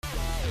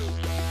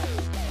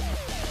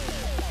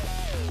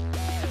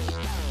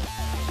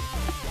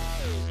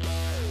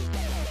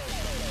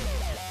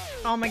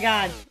Oh my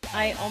God,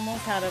 I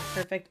almost had a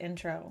perfect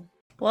intro.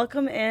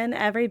 Welcome in,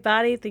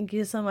 everybody. Thank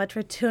you so much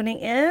for tuning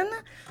in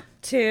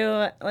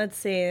to, let's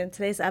see,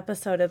 today's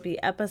episode will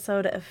be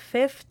episode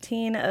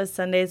 15 of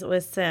Sundays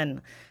with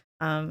Sin.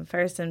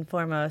 First and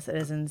foremost, it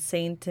is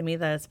insane to me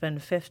that it's been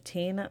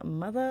 15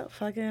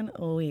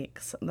 motherfucking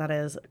weeks. That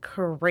is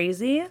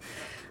crazy.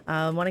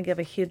 I want to give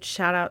a huge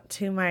shout out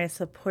to my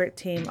support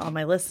team, all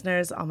my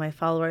listeners, all my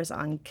followers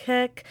on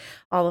Kick,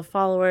 all the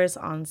followers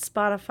on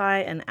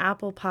Spotify and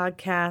Apple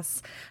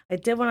Podcasts. I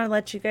did want to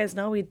let you guys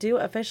know we do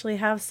officially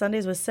have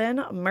Sundays with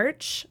Sin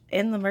merch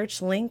in the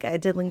merch link. I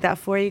did link that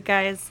for you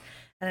guys.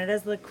 And it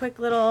is the quick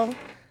little,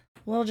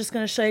 we're just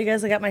going to show you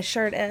guys I got my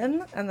shirt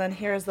in. And then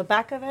here's the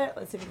back of it.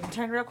 Let's see if we can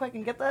turn real quick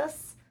and get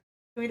this.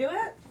 Can we do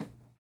it?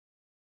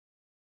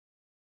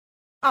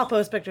 I'll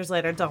post pictures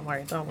later. Don't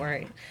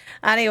worry.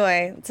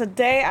 Anyway,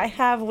 today I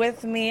have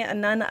with me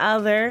none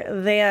other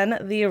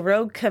than the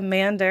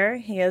RogueCmdr.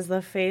 He is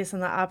the face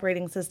and the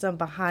operating system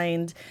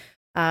behind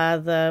they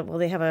have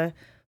a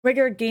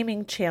regular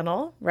gaming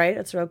channel, right?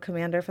 It's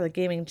RogueCmdr for the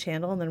gaming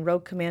channel, and then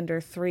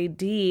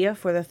RogueCmdr3D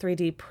for the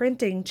 3D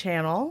printing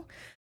channel.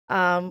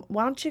 Why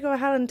don't you go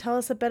ahead and tell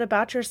us a bit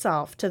about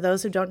yourself? To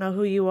those who don't know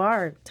who you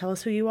are, tell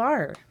us who you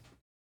are.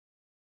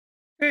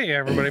 Hey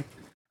everybody,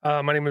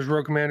 my name is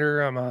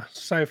RogueCmdr. I'm a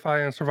sci-fi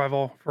and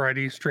survival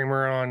variety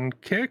streamer on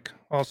Kick.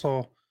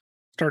 Also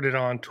started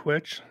on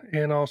Twitch,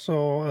 and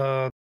also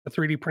a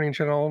 3D printing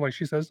channel, like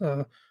she says,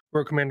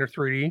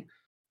 RogueCmdr3D.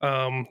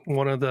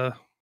 One of the,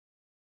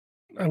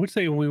 I would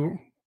say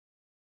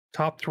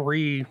top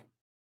 3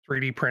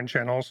 3D print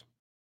channels.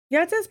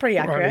 Yeah, it is pretty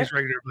accurate. At least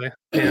regularly.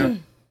 Yeah.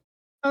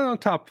 I don't know,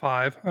 top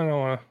 5. I don't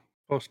want to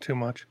boast too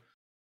much,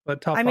 but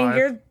top 5.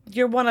 I mean,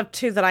 you're one of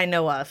 2 that I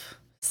know of,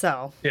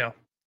 so yeah.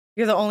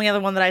 You're the only other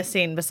one that I've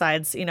seen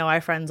besides, our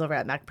friends over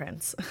at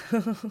MacPrints.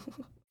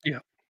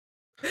 Yeah.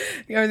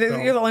 You're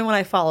the only one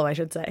I follow, I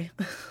should say.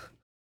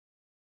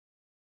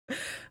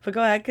 But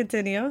go ahead,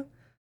 continue.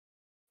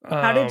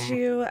 How did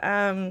you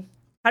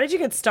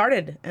get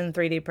started in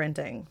 3D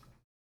printing?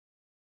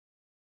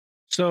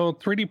 So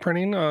 3D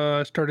printing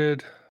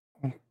started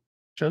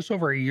just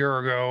over a year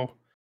ago.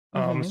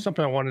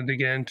 Something I wanted to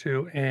get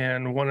into,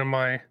 and one of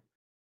my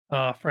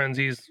friends,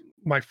 he's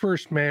my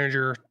first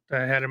manager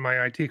that I had in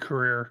my IT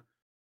career,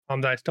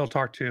 that I still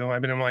talk to.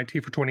 I've been in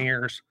IT for 20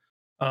 years.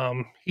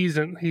 He's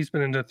been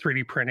into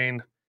 3D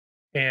printing,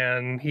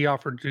 and he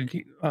offered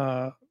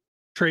to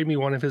trade me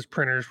one of his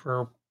printers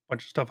for a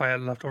bunch of stuff I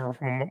had left over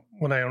from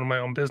when I owned my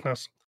own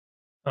business.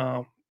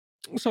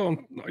 So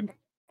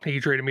he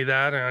traded me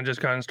that, and I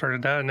just got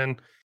started that, and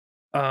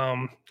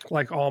then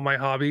like all my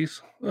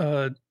hobbies,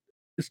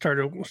 it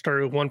started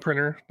with one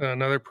printer,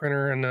 another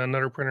printer, and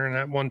another printer, and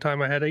at one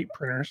time I had 8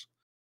 printers.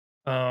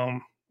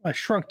 I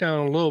shrunk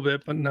down a little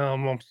bit, but now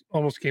I'm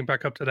almost came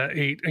back up to that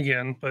 8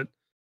 again. But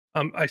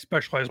I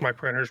specialize my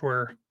printers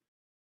where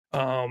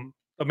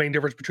the main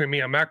difference between me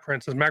and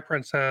MacPrints is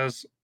MacPrints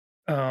has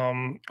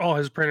all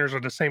his printers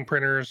are the same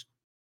printers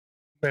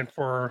meant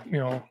for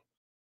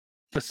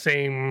the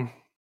same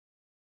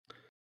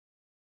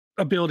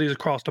abilities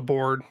across the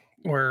board.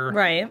 Where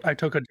Right. I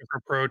took a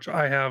different approach.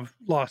 I have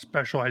lost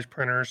specialized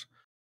printers.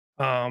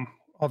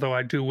 Although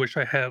I do wish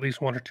I had at least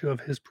 1 or 2 of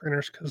his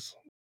printers, because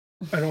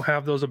I don't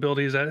have those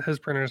abilities that his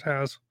printers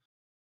has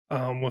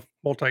with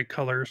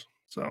multi-colors.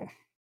 So,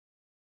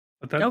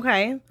 but that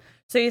Okay.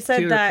 So you said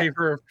either that. pay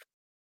for.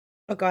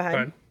 Oh, go ahead. Go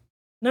ahead.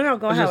 No,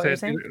 go I was ahead. gonna What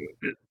say you're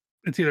saying?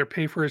 it's either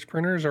pay for his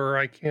printers or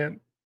I can't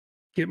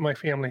get my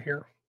family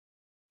here.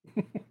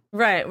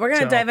 Right. We're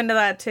gonna So, dive into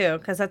that too,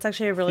 because that's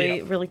actually a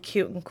really, really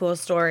cute and cool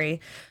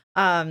story.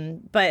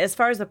 But as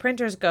far as the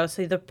printers go,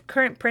 so the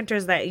current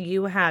printers that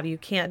you have, you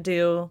can't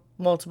do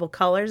multiple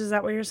colors. Is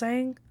that what you're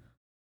saying?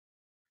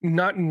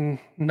 not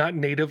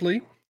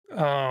natively.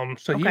 So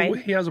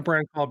Okay. he has a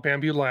brand called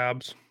Bamboo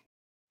Labs,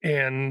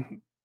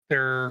 and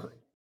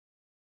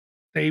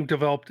they've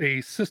developed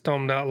a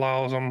system that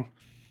allows them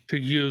to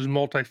use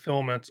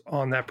multi-filaments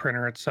on that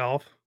printer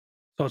itself.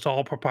 So it's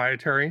all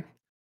proprietary.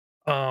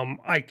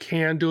 I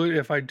can do it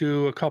if I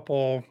do a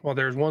couple. Well,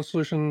 there's one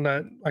solution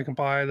that I can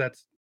buy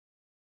that's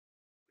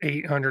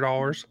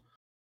 $800,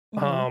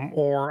 Mm-hmm.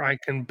 or I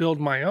can build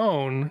my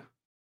own,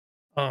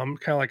 kind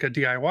of like a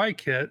DIY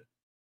kit,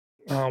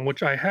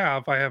 which I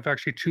have. I have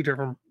actually 2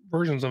 different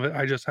versions of it.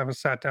 I just haven't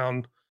sat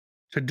down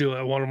to do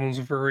it. One of them's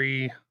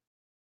very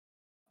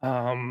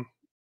um,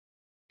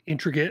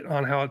 intricate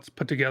on how it's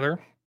put together,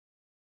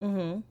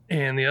 Mm-hmm.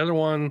 and the other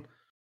one,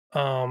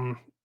 um,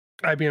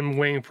 I've been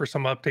waiting for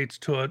some updates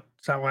to it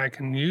so that way I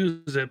can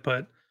use it,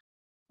 but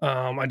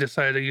I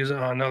decided to use it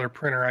on another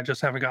printer. I just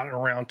haven't gotten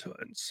around to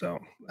it, so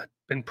I've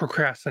been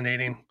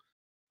procrastinating.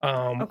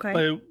 Okay.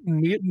 But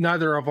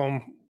neither of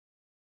them.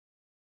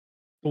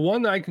 The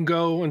one that I can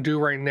go and do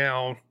right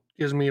now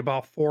gives me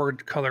about 4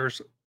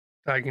 colors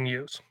that I can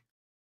use.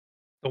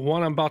 The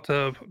one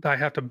that I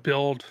have to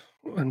build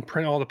and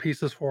print all the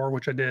pieces for,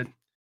 which I did,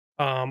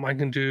 I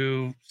can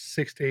do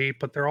 6 to 8,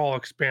 but they're all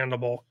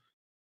expandable.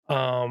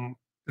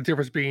 The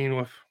difference being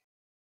with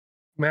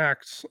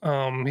Max,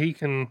 he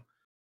can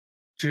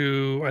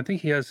to, I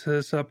think he has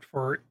his up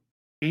for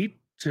 8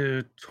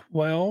 to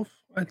 12,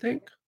 I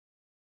think.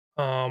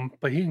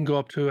 But he can go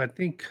up to, I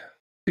think,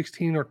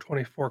 16 or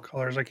 24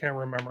 colors. I can't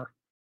remember.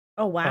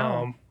 Oh,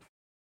 wow. Um,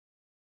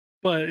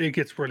 but it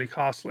gets really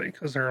costly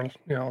because they're like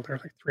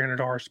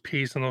 $300 a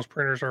piece, and those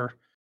printers are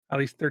at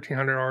least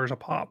 $1,300 a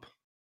pop.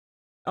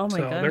 Oh my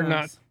So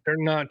goodness. they're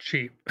not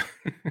cheap.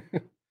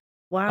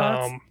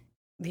 Wow, um,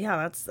 yeah,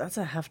 that's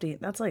a hefty.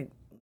 That's like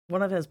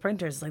one of his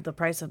printers, like the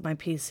price of my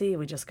PC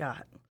we just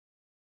got.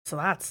 So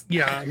that's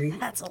yeah, I mean,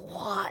 that's a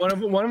lot.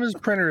 one of his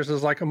printers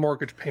is like a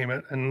mortgage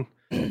payment, and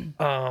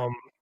um,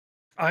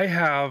 I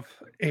have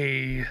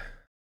a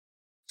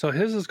so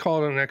his is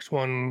called an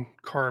X1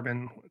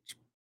 Carbon. It's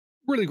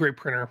a really great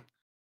printer.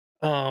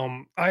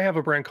 I have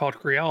a brand called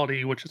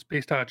Reality, which is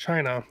based out of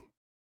China,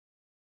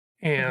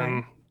 Okay.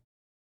 and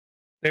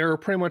they're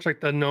pretty much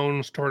like the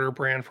known starter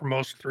brand for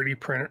most 3D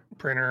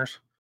printers.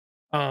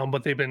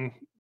 But they've been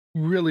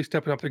really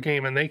stepping up their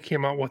game, and they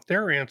came out with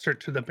their answer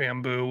to the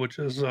Bamboo, which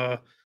is the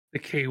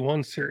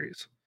K1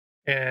 series,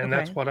 and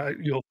Okay. that's what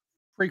you'll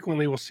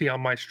frequently will see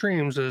on my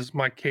streams is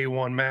my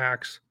K1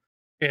 Max,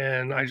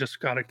 and I just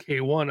got a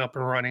K1 up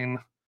and running,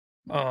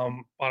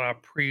 bought a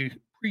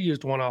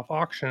pre-used one off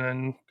auction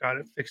and got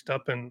it fixed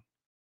up and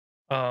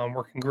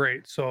working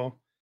great. So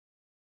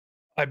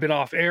I've been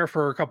off air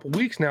for a couple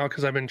weeks now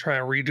because I've been trying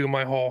to redo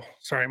my whole.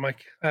 Sorry,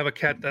 Mike. I have a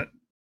cat that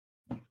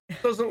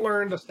doesn't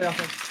learn to stay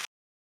off.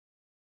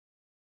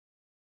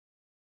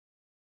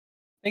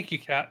 Thank you,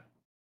 cat.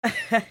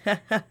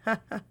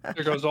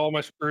 There goes all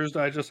my screws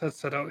that I just had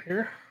set out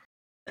here.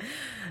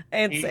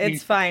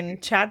 It's fine.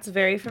 Chat's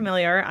very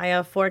familiar. I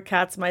have 4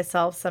 cats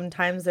myself.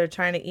 Sometimes they're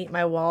trying to eat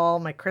my wall.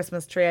 My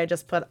Christmas tree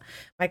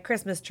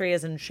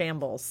is in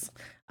shambles.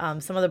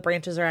 Some of the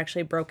branches are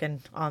actually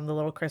broken on the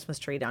little Christmas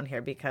tree down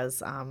here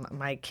because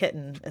my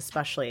kitten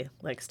especially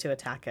likes to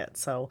attack it.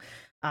 So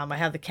I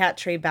have the cat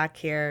tree back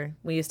here.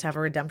 We used to have a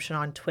redemption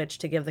on Twitch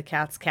to give the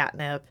cats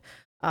catnip.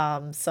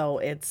 So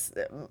it's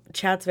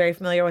Chat's very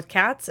familiar with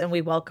cats and we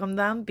welcome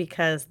them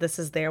because this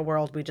is their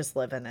world. We just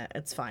live in it.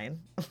 It's fine.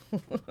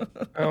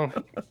 Oh,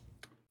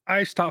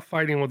 I stopped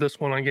fighting with this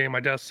one on getting my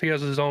desk. He has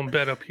his own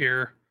bed up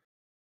here,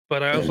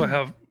 but I also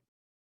have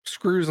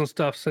screws and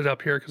stuff set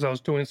up here because I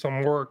was doing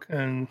some work.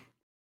 And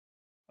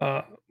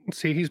uh,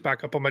 see, he's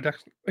back up on my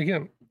desk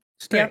again.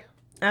 Stay. Yep,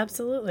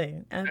 absolutely,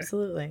 Okay.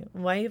 absolutely.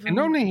 And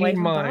normally Why he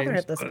even bother minds,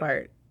 at this but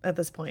part? At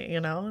this point, you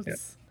know, yeah.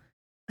 it's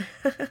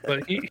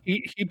But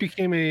he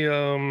became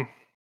a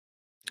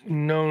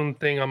known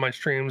thing on my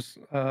streams.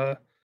 I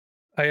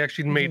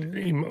actually made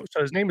Mhm.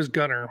 so his name is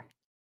Gunner.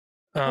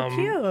 Oh, Um,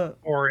 cute.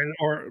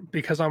 or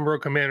because I'm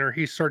RogueCmdr3D,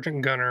 he's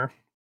Sergeant Gunner,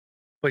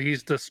 but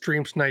he's the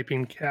stream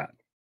sniping cat.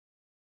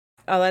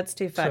 Oh, that's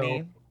too So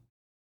funny.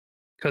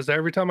 because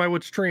every time I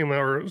would stream,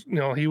 or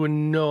he would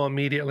know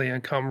immediately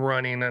and come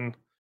running and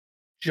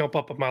jump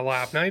up on my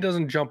lap. Now he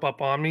doesn't jump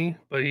up on me,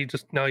 but he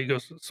goes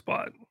to the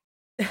spot.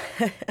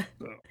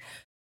 So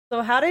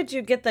So, how did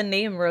you get the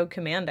name Rogue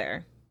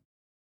Commander?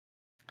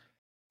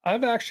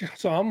 I've actually,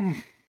 so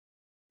I'm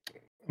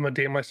gonna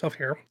date myself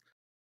here.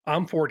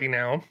 I'm 40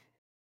 now,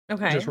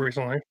 Okay. just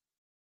recently,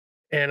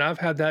 and I've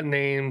had that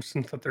name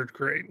since the third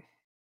grade.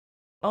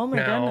 Oh my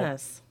Now,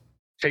 goodness.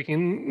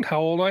 taking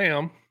how old I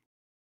am,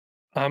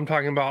 I'm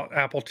talking about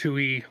Apple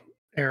IIe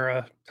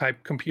era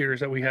type computers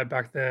that we had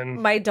back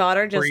then. My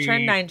daughter just turned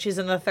Pre, 9. She's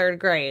in the 3rd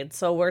grade.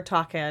 So, we're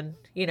talking,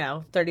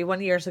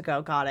 31 years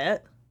ago. Got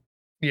it.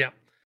 yeah.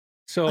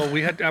 So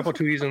we had Apple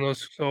IIes in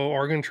those. So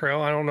Oregon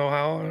Trail. I don't know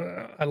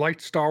how. I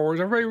liked Star Wars.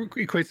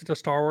 Everybody equates it to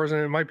Star Wars,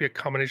 and it might be a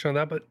combination of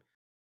that. But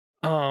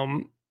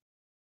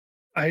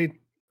I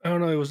I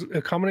don't know. It was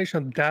a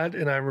combination of that,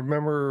 and I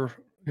remember,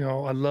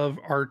 I love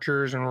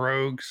archers and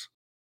rogues.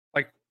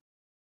 Like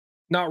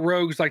not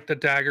rogues like the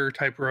dagger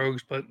type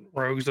rogues, but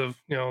rogues of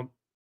the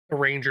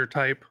ranger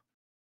type.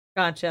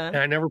 Gotcha. And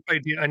I never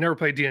played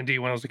D&D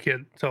when I was a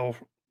kid, so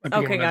I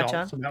became Okay, an adult.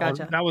 gotcha. So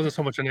Gotcha. that wasn't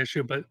so much an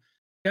issue. But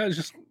yeah, it's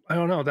just I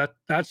don't know,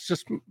 that's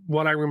just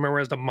what I remember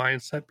as the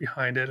mindset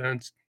behind it, and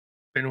it's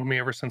been with me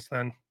ever since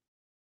then.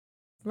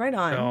 Right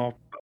on.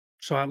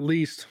 So at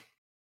least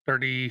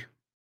 32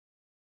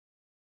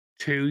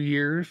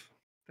 years,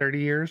 30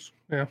 years.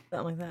 Yeah.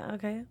 Something like that.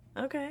 Okay.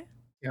 Okay.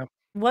 Yeah.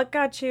 What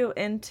got you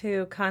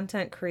into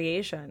content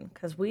creation?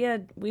 Because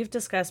we've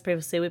discussed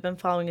previously, we've been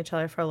following each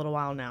other for a little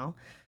while now.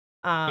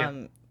 Yeah.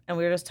 And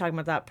we were just talking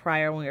about that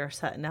prior when we were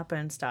setting up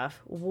and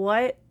stuff.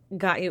 What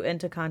got you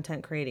into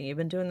content creating? You've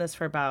been doing this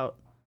for about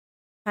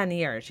 10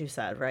 years, you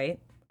said, right?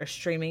 Or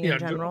streaming in Yeah,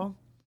 general?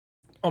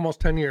 almost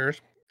 10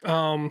 years.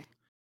 Um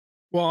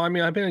well, I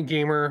mean, I've been a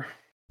gamer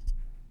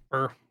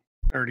for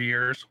 30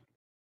 years.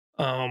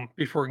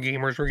 Before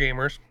gamers were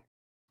gamers.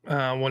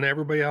 When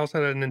everybody else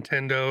had a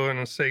Nintendo and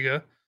a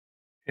Sega,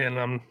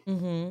 and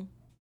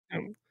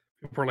Mm-hmm.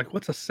 people were like,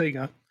 "What's a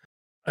Sega?"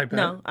 I bet.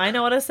 No, I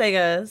know what a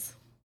Sega is.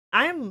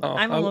 I'm Oh,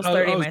 I'm almost I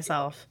 30 was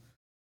myself.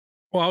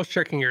 well, I was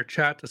checking your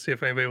chat to see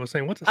if anybody was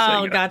saying, "What's a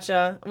Oh, Sega?"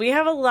 gotcha. We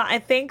have a lot. I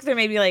think there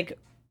may be like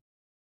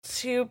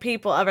 2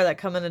 people ever that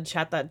come in and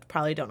chat that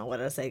probably don't know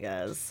what a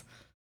Sega is.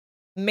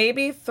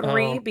 Maybe Um,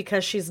 3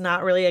 because she's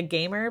not really a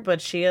gamer, but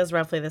she is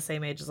roughly the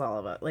same age as all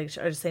of us, like,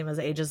 or the same as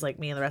ages like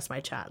me and the rest of my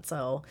chat,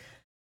 so,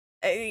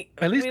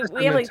 at least I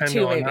we said have, like,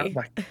 2 Nintendo and not maybe.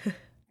 like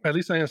at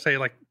least I didn't say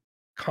like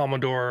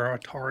Commodore or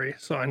Atari.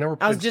 So I never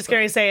I was played just stuff.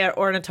 gonna say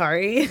or an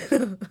Atari.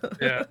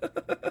 Yeah,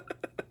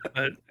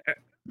 but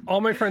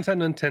all my friends had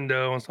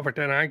Nintendo and stuff like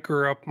that. And I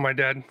grew up. My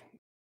dad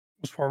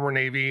was former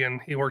Navy,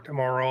 and he worked at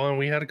Motorola, and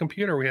we had a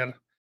computer. And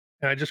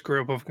I just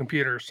grew up with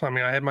computers. So I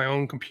mean, I had my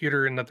own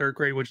computer in the third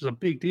grade, which is a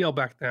big deal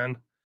back then.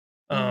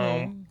 Um,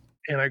 Mhm.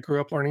 and I grew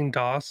up learning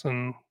DOS,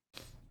 and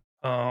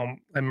I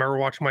remember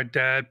watching my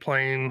dad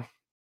playing.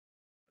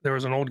 There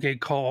was an old game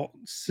called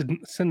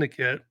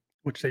Syndicate,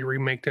 which they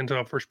remaked into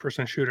a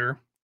first-person shooter,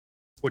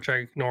 which I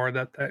ignore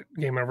that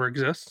game ever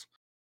exists.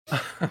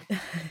 I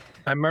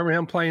remember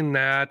him playing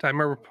that. I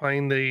remember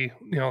playing the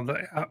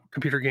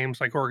computer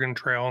games like Oregon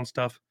Trail and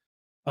stuff.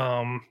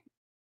 Um,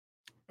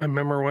 I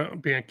remember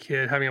being a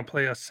kid having to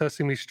play a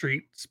Sesame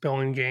Street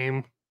spelling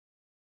game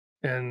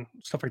and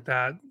stuff like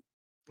that.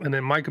 And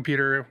then my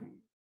computer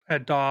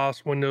had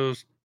DOS,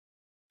 Windows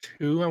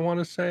 2, I want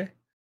to say,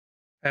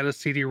 had a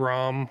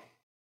CD-ROM,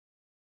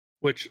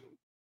 which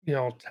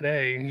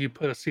today you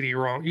put a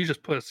CD-ROM, you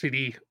just put a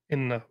CD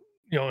in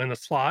the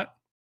slot.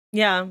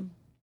 Yeah.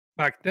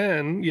 Back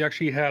then, you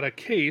actually had a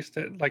case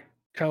that kind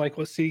of like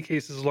what CD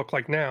cases look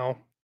like now,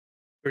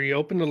 where you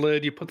open the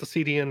lid, you put the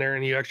CD in there,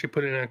 and you actually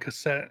put it in a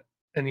cassette,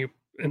 and you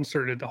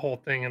inserted the whole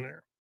thing in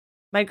there.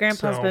 My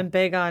grandpa's So, been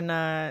big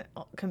on,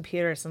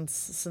 computers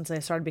since they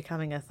started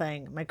becoming a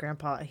thing. My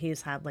grandpa,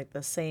 he's had, like,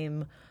 the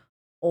same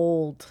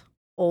old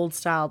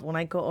styled when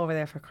I go over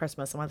there for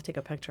Christmas, I'm gonna have to take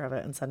a picture of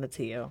it and send it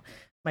to you.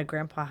 My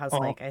grandpa has, oh,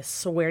 like, I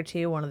swear to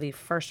you, one of the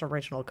first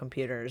original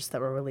computers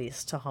that were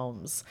released to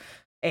homes,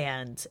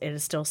 and it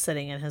is still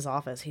sitting in his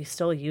office. He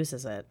still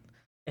uses it.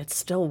 It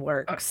still I,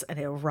 works and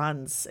it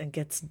runs and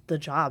gets the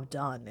job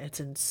done. It's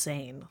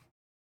insane.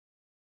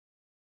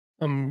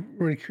 I'm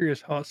really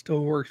curious how it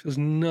still works. Because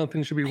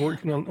nothing should be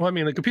working on. Well, I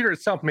mean, the computer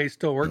itself may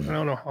still work, but I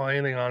don't know how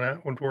anything on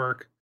it would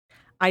work.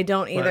 I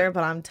don't But either,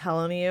 but I'm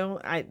telling you,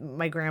 I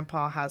my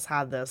grandpa has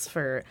had this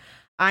for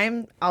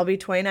I'll be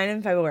 29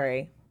 in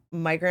February.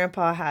 My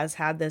grandpa has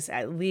had this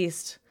at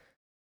least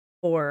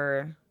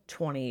for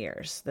 20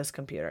 years, this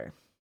computer.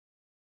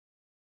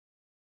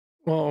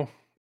 well,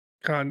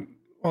 God,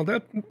 well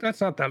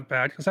that's not that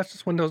bad because that's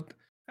just Windows.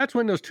 That's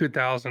Windows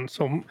 2000.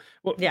 So,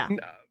 well, Yeah.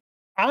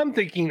 I'm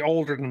thinking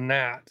older than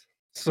that.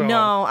 So,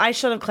 No, I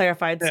should have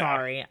clarified, yeah.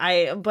 sorry.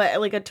 But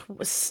like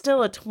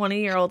still a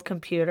 20-year-old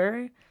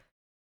computer?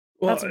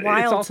 Well, That's it's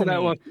wild also to that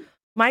me. was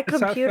My it's that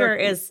computer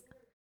fact. is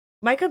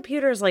my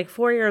computer is like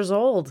 4 years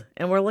old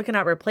and we're looking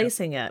at Yeah.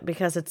 replacing it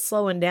because it's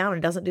slowing down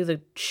and doesn't do the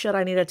shit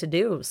I need it to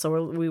do.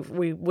 So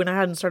we went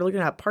ahead and started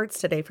looking at parts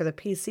today for the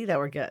PC that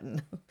we're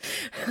getting.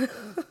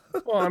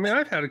 Well, I mean,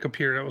 I've had a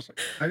computer that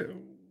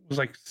was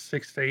like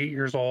 6 to 8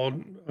 years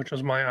old, which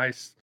was my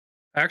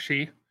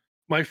actually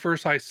my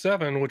first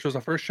i7, which was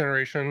the first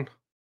generation.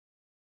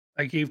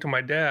 I gave to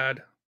my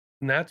dad,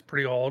 and that's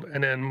pretty old.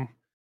 And then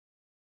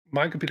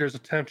my computer is a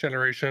 10th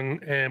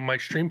generation, and my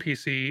stream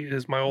PC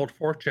is my old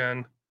fourth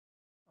gen.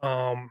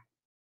 Um,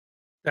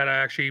 that I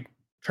actually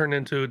turned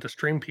into the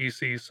stream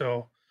PC.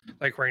 So,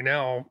 like right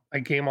now, I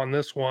game on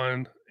this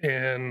one,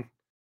 and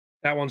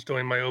that one's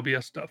doing my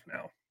OBS stuff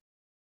now.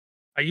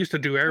 I used to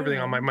do everything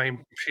on my Damn.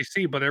 main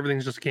PC, but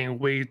everything's just getting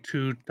way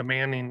too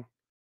demanding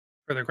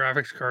for the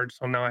graphics card,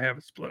 so now I have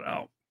it split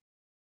out.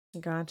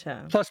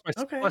 Gotcha. Plus my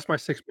Okay. plus my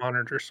 6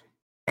 monitors.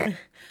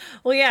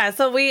 Well, yeah,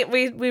 so we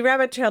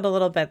rabbit trailed a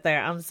little bit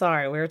there. I'm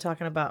sorry. We were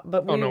talking about,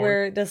 but Oh, we no worries.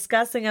 were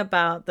discussing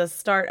about the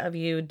start of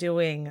you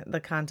doing the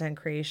content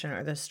creation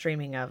or the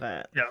streaming of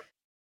it. Yeah.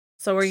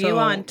 So were you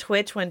on So,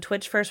 Twitch when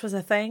Twitch first was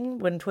a thing?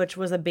 When Twitch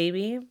was a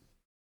baby?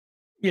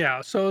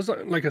 yeah, so it was,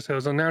 like I said, it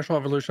was a natural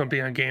evolution of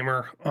being a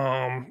gamer,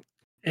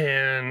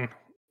 and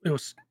it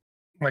was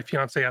my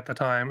fiance at the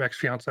time,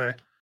 ex-fiance.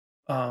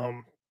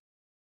 Um,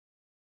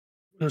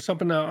 it was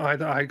something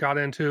that I got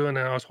into, and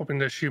then I was hoping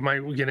that she might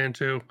get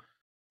into,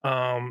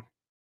 um,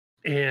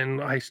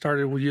 and I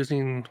started with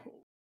using,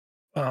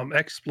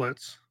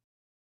 XSplits,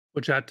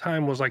 which at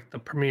time was like the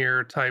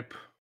premier type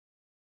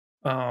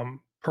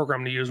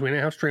program to use. We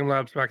didn't have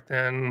Streamlabs back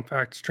then. In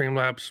fact,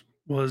 Streamlabs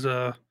was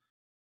a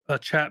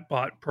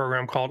chatbot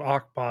program called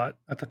Awkbot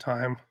at the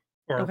time,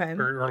 or Okay.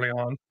 very early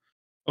on.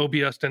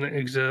 OBS didn't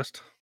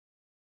exist,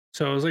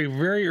 so it was like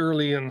very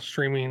early in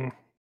streaming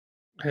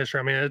history.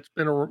 I mean,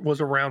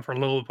 was around for a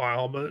little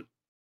while, but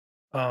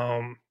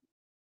um,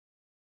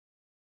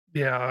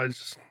 yeah,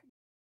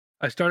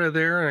 I started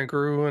there and I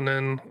grew, and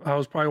then I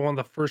was probably one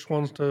of the first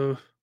ones to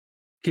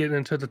get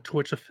into the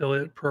Twitch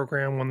affiliate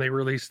program when they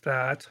released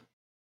that.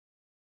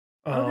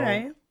 Um,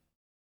 Okay.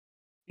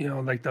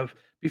 like the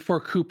before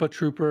Koopa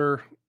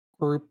Trooper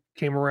group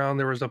came around,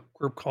 there was a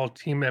group called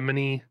Team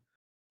Emily,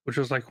 which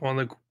was like one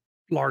of the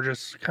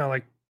largest kind of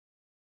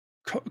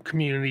like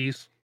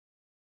communities.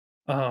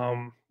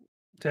 Um,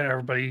 to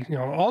everybody,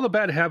 all the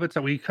bad habits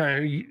that we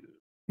kind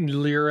of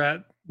leer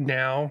at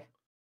now,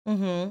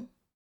 Mhm.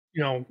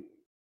 you know,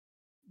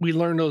 we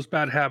learned those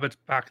bad habits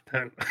back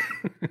then.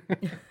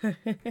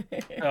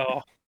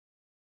 So,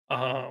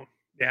 um,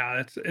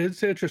 yeah,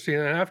 it's interesting,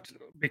 and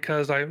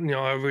because I've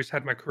always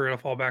had my career to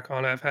fall back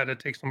on. I've had to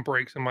take some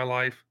breaks in my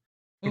life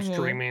from Mm-hmm.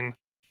 streaming.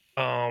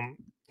 Um,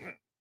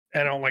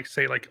 I don't like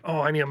say like,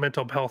 oh, I need a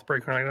mental health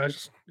break. Or anything. I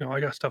just, I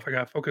got stuff I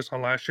got to focus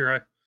on. Last year,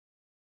 I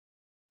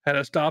had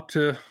to stop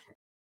to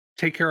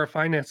take care of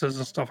finances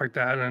and stuff like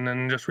that, and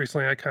then just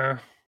recently, I kind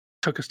of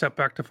took a step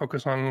back to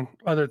focus on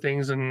other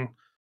things and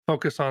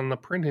focus on the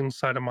printing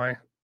side of my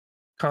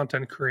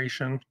content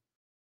creation.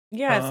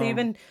 Yeah, so Um, you've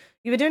been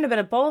doing a bit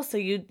of both. So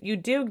you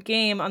do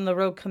game on the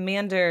Rogue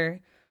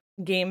Commander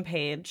game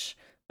page,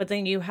 but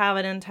then you have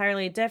an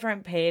entirely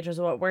different page, is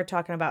what we're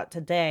talking about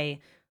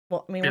today.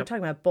 Well, I mean, we're yep.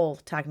 talking about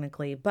both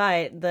technically,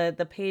 but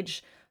the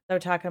page that we're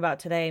talking about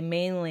today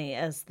mainly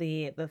is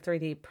the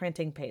 3D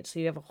printing page. So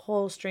you have a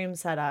whole stream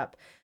set up.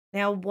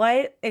 Now,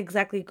 what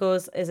exactly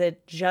goes? Is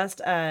it just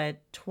a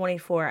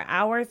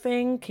 24-hour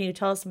thing? Can you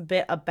tell us a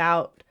bit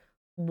about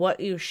what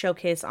you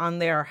showcase on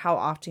there, or how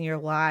often you're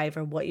live,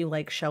 or what you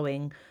like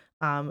showing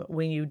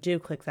when you do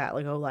click that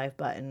like go live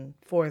button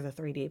for the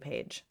 3D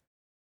page?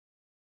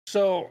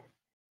 So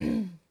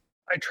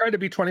I try to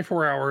be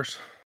 24 hours.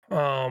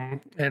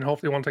 And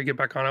hopefully once I get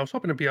back on, I was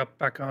hoping to be up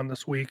back on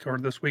this week or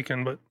this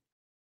weekend, but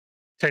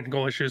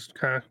technical issues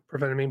kind of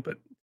prevented me. But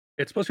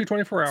it's supposed to be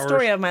 24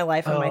 Story hours. of my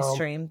life on my Um,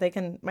 stream.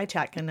 My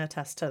chat can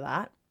attest to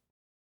that.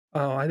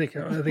 I think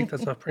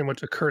that's pretty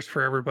much a curse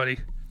for everybody.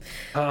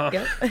 Uh,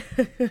 Yep.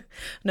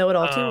 Know it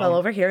all too well um,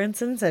 over here in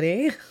Sin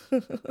City.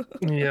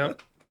 yeah.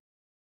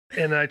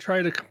 And I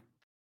try to.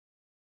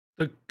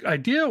 The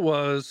idea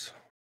was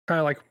kind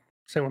of like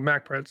same with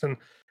Mac prints, and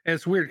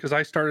it's weird because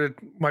I started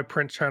my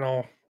print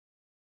channel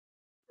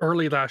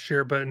early last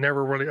year, but I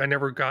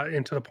never got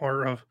into the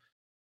part of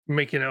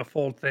making it a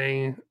full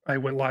thing. I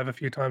went live a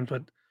few times,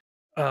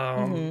 but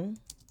um, Hmm.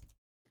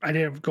 I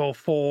didn't go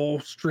full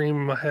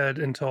stream ahead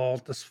until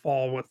this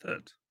fall with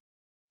it.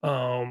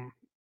 Um,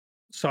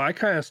 so I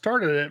kind of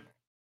started it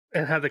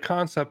and had the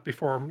concept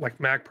before like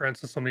Mac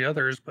Prince and some of the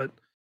others, but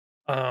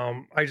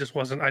I just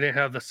wasn't. I didn't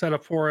have the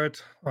setup for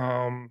it.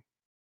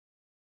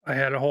 I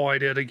had a whole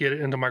idea to get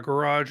it into my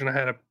garage, and I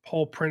had a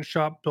whole print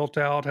shop built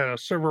out, had a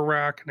server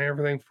rack and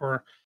everything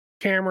for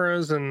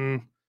cameras.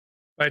 And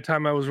by the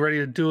time I was ready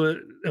to do it,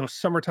 it was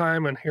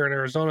summertime, and here in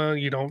Arizona,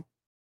 you don't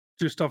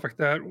do stuff like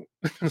that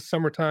in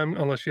summertime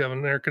unless you have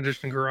an air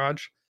conditioned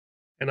garage.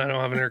 And I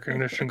don't have an air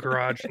conditioned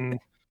garage, and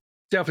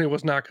definitely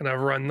was not going to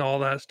run all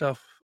that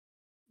stuff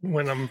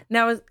when I'm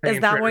Now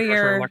paying $300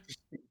 for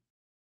electricity.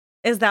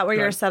 is that where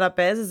your Good. setup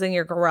is? Is in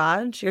your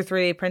garage, your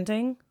 3D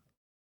printing?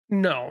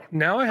 No,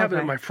 now I have it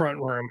in Okay. my front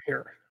room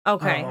here.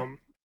 Okay. Um,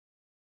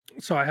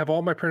 so I have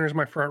all my printers in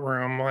my front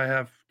room. I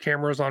have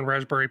cameras on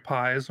Raspberry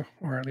Pis,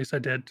 or at least I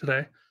did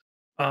today.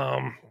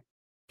 Um,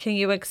 Can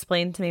you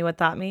explain to me what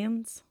that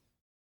means?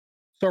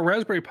 so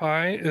Raspberry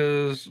Pi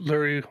is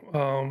literally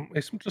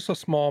it's just a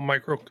small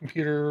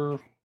microcomputer.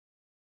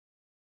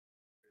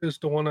 Is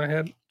the one I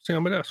had sitting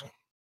on my desk.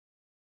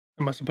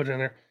 I must have put it in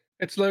there.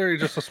 It's literally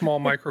just a small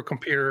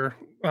microcomputer.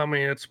 I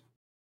mean, it's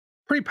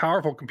pretty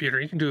powerful computer.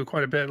 You can do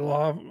quite a bit. A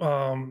lot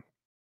of,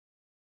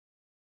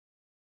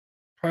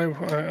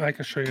 probably, I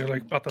can show you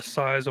like about the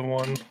size of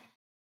one.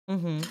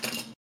 Hmm.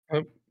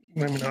 Uh,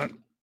 Maybe not.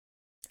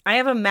 I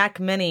have a Mac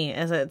Mini.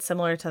 Is it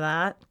similar to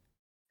that?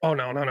 Oh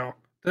no, no, no.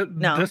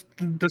 No.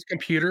 This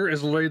computer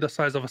is literally the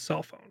size of a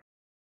cell phone,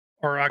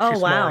 or actually Oh,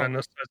 smaller than wow.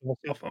 the size of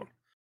a cell phone.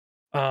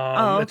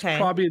 Oh, It's okay.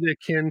 probably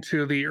akin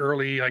to the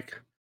early like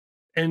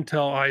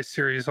Intel i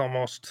series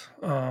almost.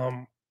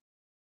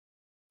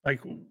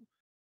 Like,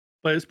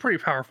 but it's pretty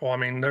powerful. I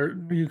mean, there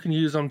you can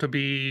use them to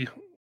be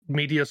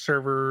media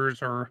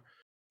servers or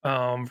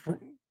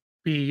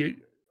be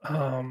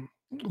a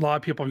lot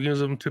of people use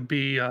them to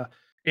be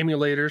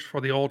emulators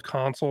for the old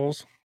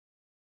consoles.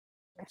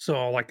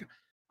 So like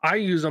I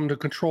use them to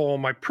control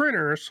my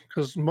printers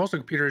because most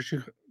of the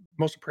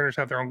printers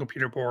have their own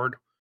computer board.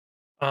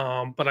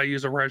 But I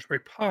use a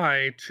Raspberry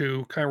Pi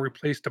to kind of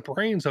replace the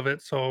brains of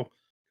it. So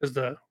because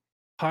the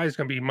Pi is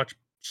going to be much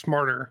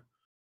smarter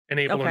and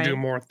able to do Okay.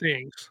 more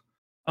things.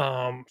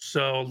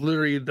 So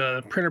literally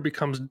the printer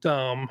becomes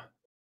dumb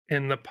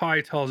and the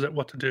Pi tells it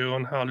what to do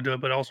and how to do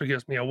it, but it also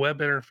gives me a web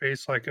interface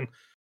so I can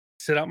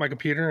sit out my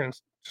computer and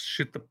just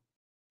shoot the,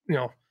 you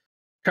know,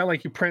 kind of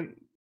like you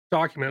print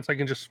documents. I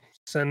can just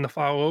send the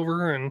file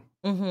over and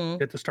Mm-hmm.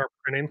 hit to start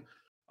printing.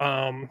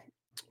 Um,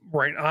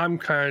 right, I'm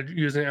kind of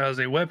using it as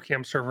a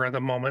webcam server at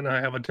the moment.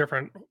 I have a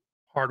different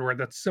hardware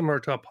that's similar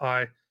to a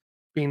Pi,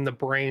 being the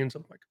brains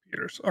of my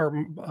computers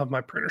or of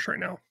my printers right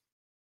now.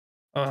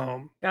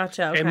 Um,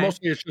 Gotcha. and Okay.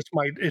 mostly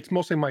it's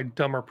mostly my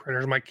dumber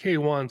printers. My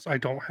K1s I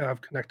don't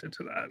have connected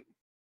to that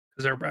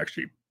because they're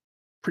actually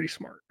pretty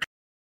smart.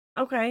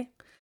 Okay.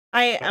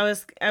 I So I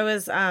was I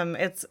was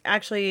it's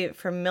actually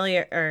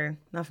familiar, or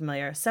not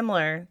familiar,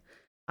 similar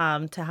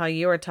to how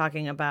you were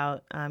talking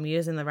about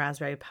using the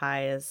Raspberry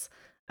Pi as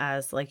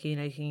like you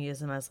can use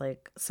them as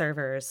like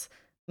servers.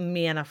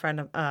 me and a friend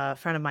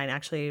of mine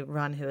actually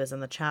run who is in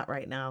the chat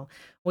right now.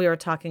 We were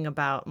talking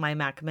about my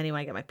Mac Mini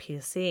when I get my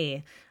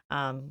PC.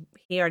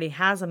 He already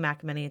has a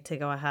Mac Mini to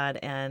go ahead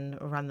and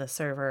run the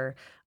server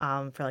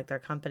for like their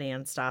company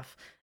and stuff.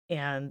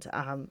 And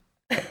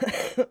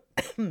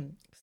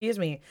excuse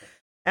me.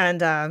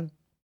 And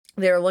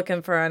they were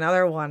looking for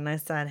another one. I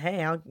said,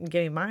 "Hey, I'll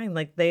give you mine."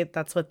 Like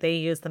that's what they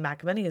use the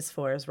Mac Minis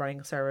for, is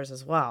running servers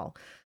as well.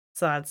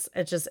 So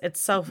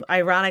it's so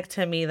ironic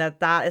to me that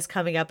that is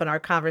coming up in our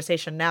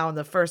conversation now. And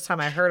the first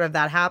time I heard of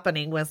that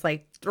happening was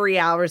like 3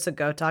 hours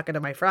ago, talking to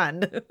my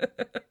friend.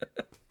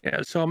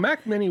 Yeah, so a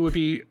Mac Mini would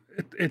be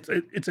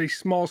it's a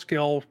small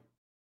scale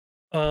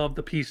of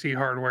the PC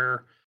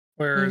hardware,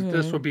 whereas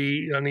this Hmm. would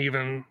be an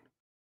even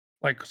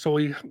like so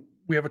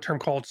we have a term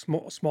called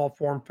small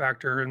form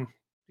factor in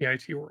the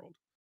IT world.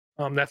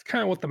 That's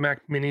kind of what the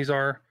Mac Minis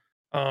are,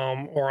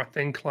 or a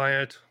thin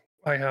client.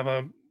 I have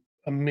a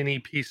mini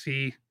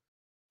PC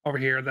over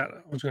here that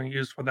I was going to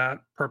use for that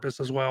purpose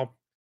as well.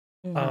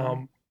 Hmm.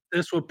 Um,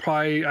 this would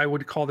probably I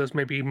would call this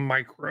maybe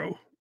micro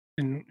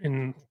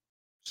in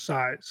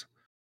size.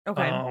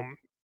 Okay. Um,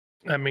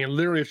 I mean,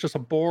 literally, it's just a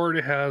board.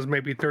 It has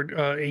maybe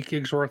 8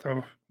 gigs worth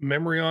of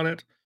memory on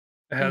it.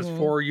 It has Hmm.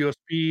 4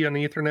 USB and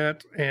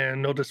Ethernet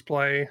and no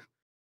display.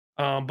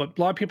 But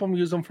a lot of people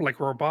use them for like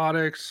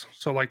robotics.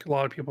 So, like a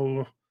lot of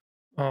people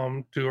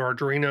do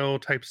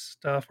Arduino type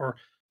stuff, or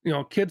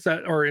kids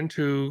that are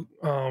into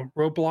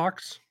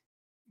Roblox.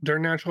 Their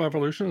natural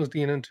evolution is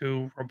getting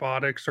into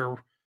robotics,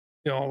 or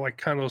like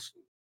kind of those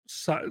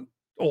sci-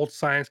 old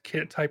science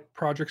kit type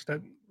projects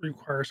that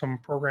require some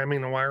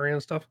programming and wiring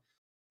and stuff.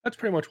 That's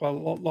pretty much what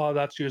lot of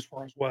that's used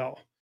for as well.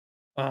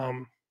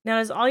 Um, Now,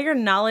 does all your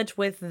knowledge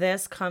with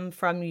this come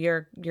from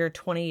your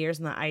 20 years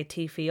in the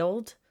IT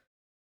field?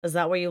 Is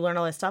that where you learn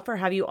all this stuff, or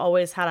have you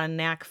always had a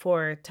knack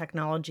for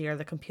technology or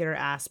the computer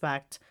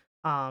aspect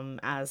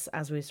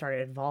as we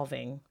started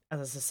evolving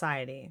as a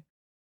society?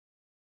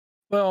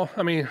 well,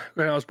 I mean,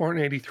 I was born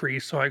in '83,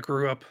 so I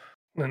grew up,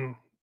 and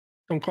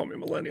don't call me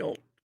millennial,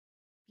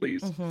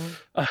 please. Mhm.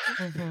 Uh,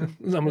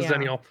 Mhm. I'm a Yeah.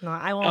 zennial. No,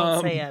 I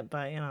won't say Um, it,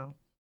 but you know.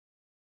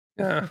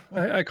 yeah,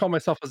 I call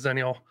myself a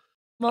zennial.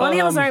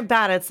 Millennials Um, aren't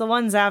bad. It's the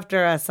ones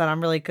after us that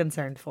I'm really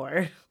concerned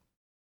for.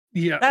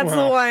 yeah, That's the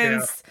well, yeah,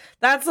 ones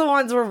that's the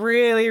ones we're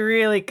really,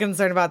 really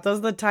concerned about. Those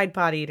are the Tide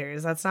Pod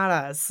eaters. That's not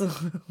us.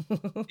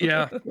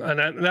 yeah,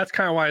 and that's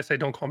kind of why I say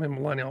don't call me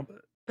millennial.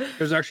 But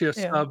there's actually a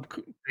Yeah. sub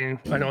thing.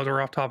 I know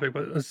we're off topic,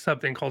 but a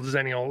sub thing called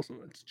zennials.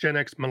 It's Gen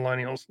X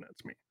millennials, and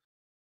that's me.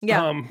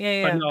 Yeah. Yeah,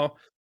 yeah, But yeah. no,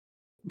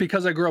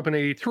 because I grew up in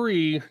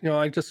 '83,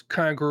 I just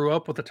kind of grew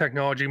up with the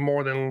technology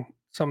more than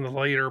some of the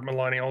later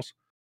millennials.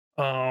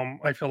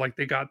 I feel like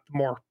they got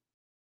more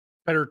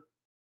better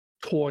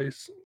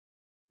toys,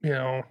 you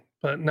know,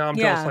 but now I'm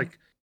jealous. Yeah. Like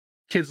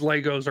kids'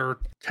 Legos are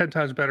 10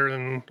 times better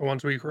than the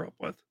ones we grew up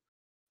with.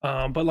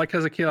 But like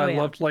as a kid, I Oh,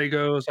 yeah. loved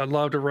Legos. I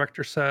loved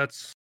erector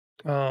sets.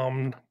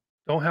 Um,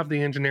 don't have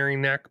the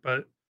engineering neck,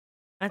 but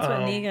That's what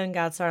um, Negan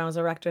got started on, was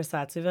erector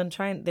sets. We've been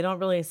trying, they don't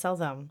really sell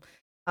them.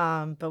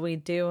 But no,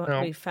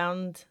 we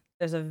found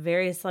there's a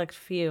very select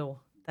few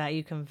that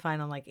you can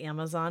find on like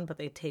Amazon, but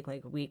they take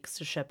like weeks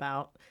to ship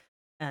out.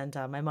 And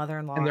and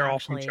they're all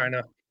from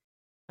China.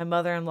 my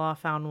mother-in-law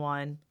found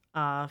one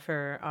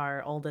for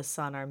our oldest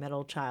son, our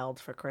middle child,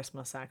 for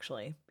Christmas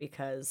actually,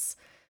 because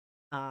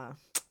uh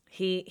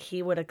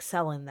he would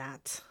excel in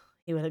that.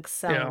 He would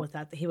excel Yeah. with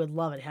that. He would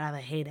love it. He'd have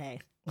a heyday.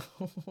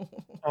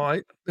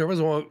 Oh, there was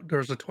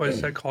a toy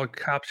set called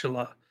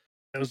Capsula.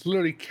 It was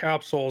literally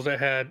capsules that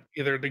had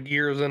either the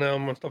gears in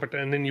them and stuff like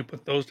that, and then you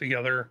put those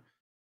together.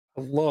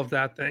 I love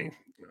that thing.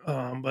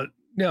 But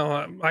no,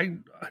 I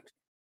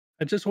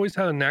just always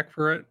had a knack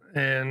for it,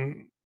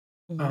 and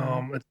Hmm.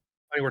 it's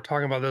funny we're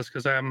talking about this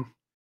because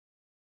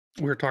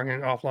we were talking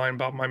offline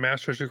about my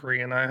master's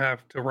degree, and I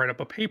have to write up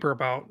a paper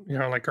about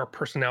like our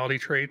personality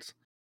traits.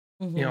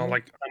 Hmm.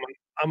 Like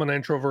I'm an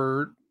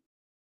introvert.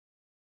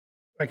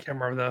 I can't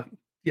remember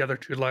the other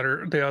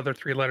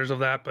three letters of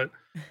that, but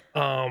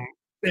um,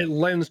 it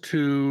lends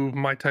to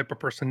my type of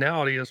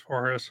personality as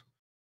far as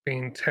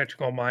being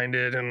technical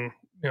minded and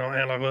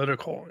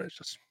analytical. It's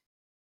just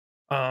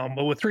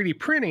but with 3D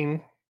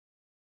printing,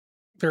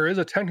 there is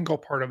a technical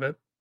part of it,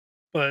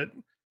 but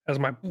as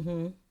my Hmm.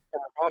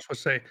 former boss would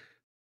say,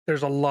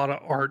 there's a lot of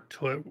art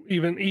to it.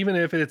 Even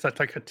if it's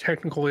like a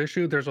technical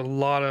issue, there's a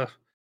lot of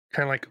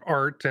kind of like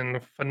art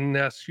and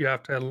finesse you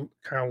have to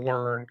kind of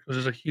learn because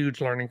there's a huge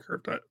learning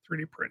curve to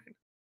 3D printing.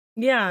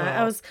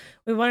 Yeah, Uh,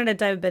 we wanted to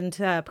dive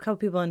into a couple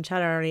people in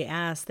chat already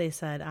asked. They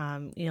said,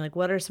 like,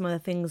 what are some of the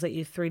things that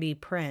you 3D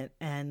print?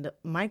 And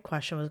my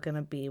question was going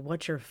to be,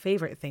 what's your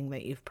favorite thing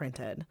that you've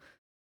printed?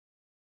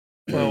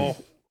 well,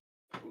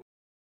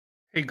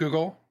 hey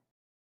Google,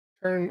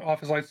 turn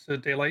office lights to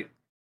daylight.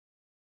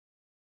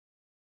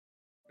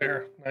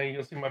 There, now you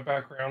can see my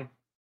background.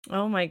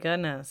 Oh my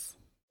goodness.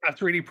 I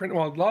 3D print.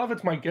 Well, a lot of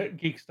it's my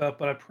geek stuff,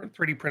 but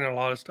 3D printed a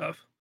lot of stuff.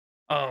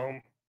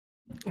 Um,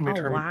 Let me Oh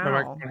turn my wow.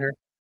 microphone here.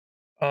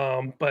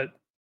 But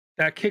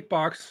that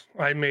kickbox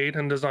I made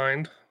and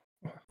designed,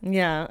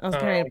 Yeah, I was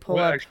going to pull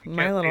up actually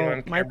can't see it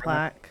on my camera.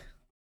 plaque.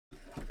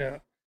 Yeah,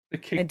 the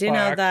I kick do know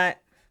plaque.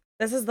 that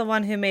this is the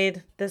one who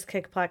made this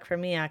kick plaque for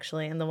me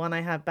actually, and the one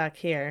I have back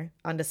here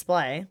on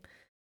display.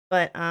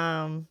 But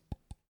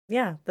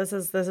yeah, this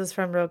is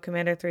from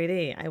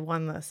RogueCmdr3D. I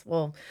won this.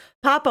 Well,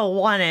 Papa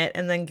won it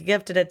and then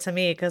gifted it to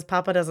me because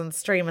Papa doesn't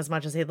stream as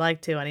much as he'd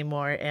like to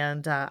anymore,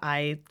 and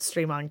I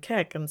stream on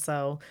Kick, and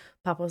so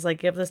Papa was like,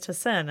 "Give this to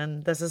Sin,"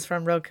 and this is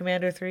from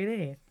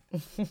RogueCmdr3D.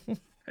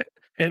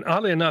 And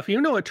oddly enough,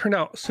 even though it turned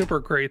out super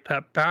great,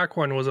 that back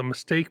one was a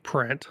mistake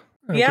print,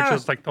 which Yeah,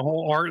 is like the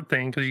whole art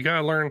thing because you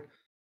got to learn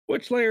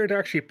which layer to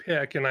actually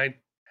pick. And I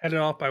had it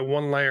off by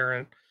one layer,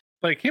 and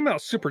but it came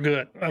out super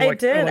good. I I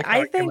did. like how I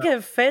it came think out.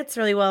 it fits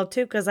really well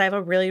too because I have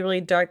a really, really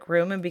dark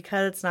room, and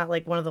because it's not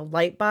like one of the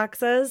light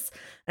boxes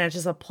and it's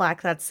just a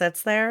plaque that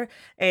sits there,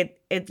 it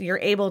you're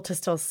able to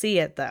still see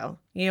it though.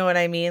 You know what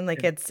I mean?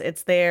 Like Yeah.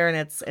 it's there and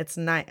it's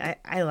nice.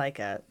 I like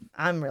it.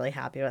 I'm really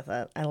happy with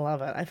it. I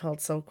love it. I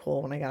felt so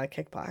cool when I got a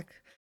kick plaque.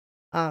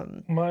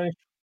 Um, My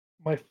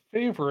my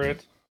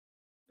favorite.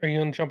 Are you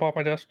gonna jump off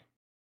my desk?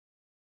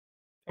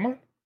 Come on,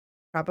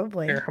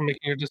 Probably. here. I'm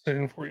making a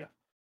decision for you.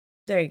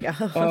 There you go.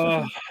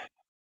 Uh,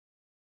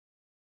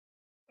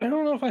 I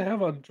don't know if I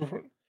have a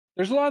different.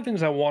 There's a lot of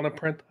things I want to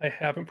print I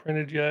haven't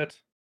printed yet.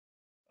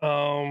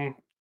 Um,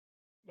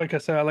 like I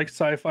said, I like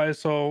sci-fi,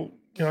 so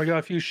I got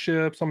a few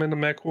ships. I'm into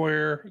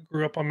MechWarrior.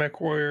 Grew up on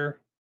MechWarrior.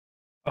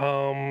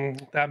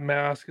 That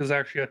mask is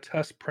actually a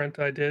test print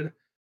I did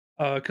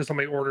because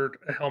somebody ordered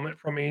a helmet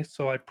from me,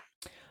 so I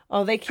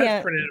Oh,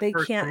 test printed it they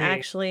first for can't me.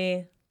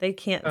 actually they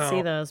can't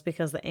see Oh, those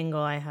because the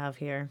angle I have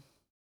here.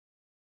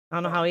 I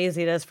don't know how um,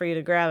 easy it is for you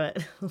to grab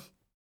it.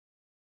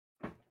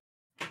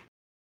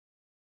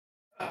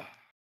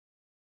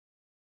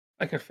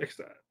 I can fix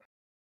that.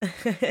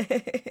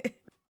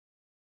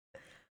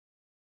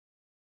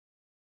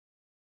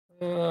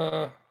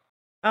 Uh,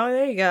 Oh,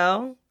 there you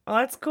go. Oh,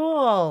 that's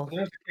cool.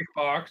 there's the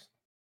kickbox,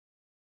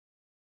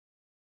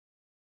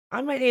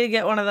 I might need to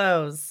get one of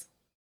those.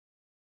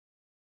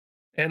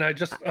 and I I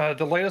just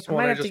the latest I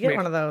one might I have to just get made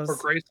one of for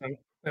those. Grayson.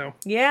 Made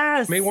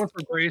Yes. one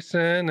for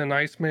Grayson and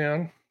Iceman,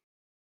 and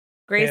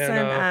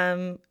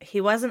Grayson, he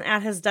wasn't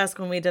at his desk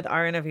when we did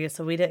our interview,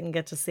 so we didn't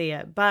get to see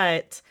it,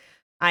 but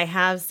I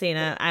have seen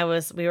it.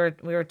 We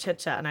were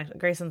chit-chatting.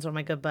 Grayson's one of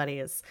my good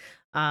buddies.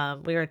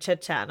 We were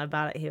chit-chatting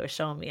about it. He was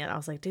showing me it. I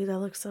was like, dude, that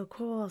looks so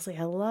cool. I was like,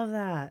 I love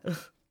that.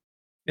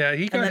 yeah,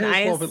 he And got then his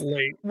a little bit Ice,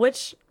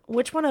 late.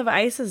 which one of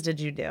Ice's did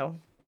you do?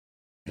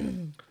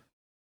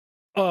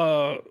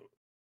 Uh,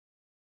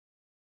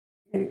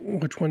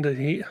 which one did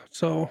he?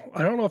 So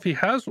I don't know if he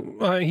has.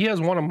 He has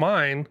one of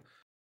mine.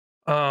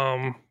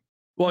 Um,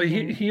 well,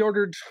 Mm-hmm. he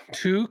ordered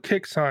two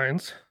kick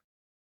signs.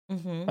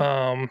 Mm-hmm.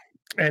 Um,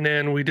 and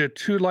then we did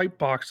two light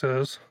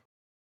boxes.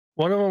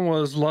 One of them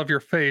was "Love Your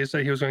Face"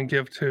 that he was going to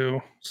give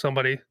to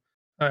somebody.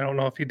 I don't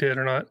know if he did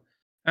or not.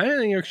 I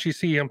didn't actually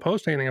see him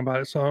post anything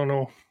about it, so I don't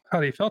know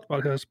how he felt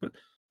about his. But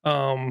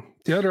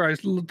the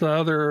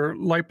other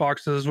light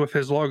boxes with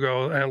his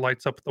logo and it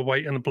lights up with the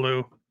white and the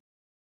blue.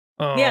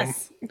 Um,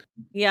 Yes. but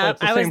Yep,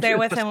 it's the I was same. there It's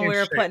with the him when same we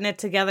were shape. putting it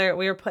together.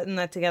 We were putting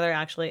that together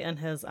actually in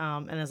his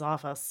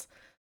office.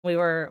 We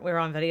were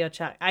on video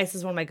chat. Ice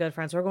is one of my good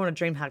friends. We're going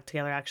to DreamHack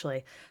together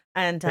actually.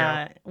 And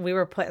Yeah, we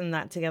were putting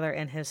that together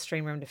in his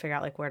stream room to figure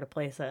out like where to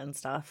place it and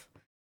stuff.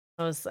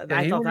 yeah.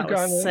 I He thought would have that was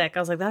gotten it. sick. I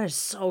was like, that is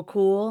so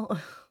cool.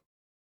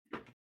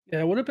 Yeah,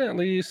 it would have been at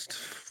least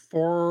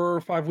 4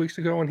 or 5 weeks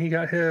ago when he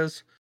got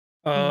his.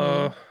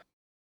 Uh, Mhm.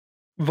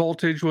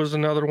 Voltage was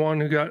another one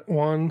who got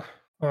one.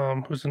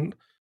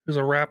 Who's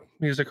a rap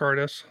music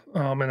artist.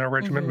 And a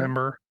regiment Mhm.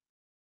 member.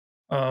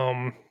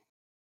 Um,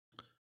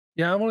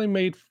 yeah, I've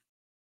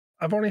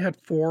only had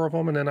four of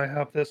them, and then I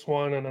have this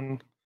one, and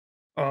then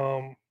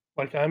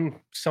like I'm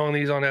selling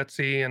these on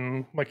Etsy,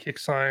 and my kick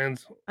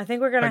signs I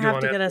think we're I gonna do have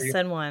on to get a Etsy.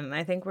 Sin one.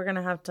 I think we're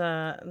gonna have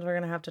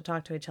to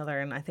talk to each other,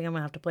 and I think I'm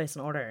gonna have to place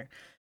an order.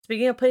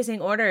 Speaking of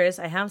placing orders,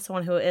 I have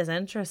someone who is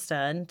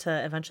interested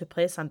to eventually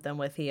place something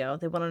with you.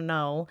 They want to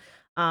know,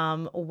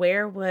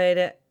 where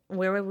would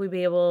we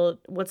be able?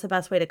 What's the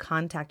best way to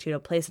contact you to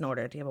place an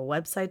order? Do you have a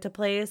website to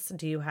place?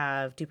 Do you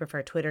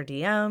prefer Twitter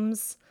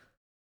DMs?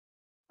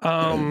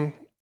 Um,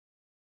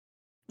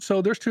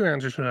 so there's two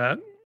answers to that.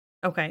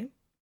 Okay.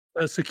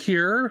 A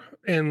secure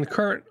and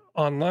current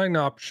online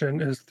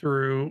option is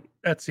through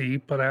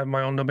Etsy, but I have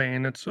my own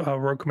domain. It's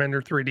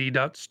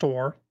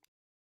RogueCmdr3D.store.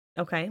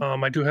 Okay.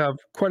 I do have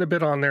quite a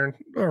bit on there,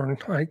 or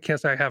I can't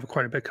say I have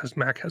quite a bit because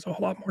Mac has a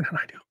whole lot more than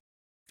I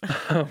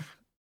do.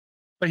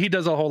 But he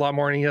does a whole lot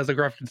more, and he has a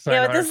graphic Yeah,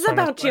 design but this is artist on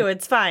his about side. you.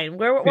 It's fine.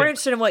 We're Yeah.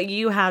 interested in what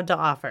you have to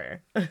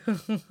offer.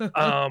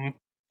 Um,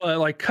 but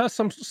like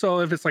custom, so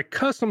if it's like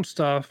custom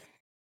stuff,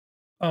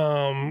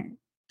 um,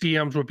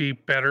 DMs would be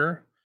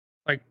better.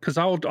 Like, cause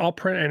I'll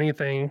print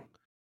anything.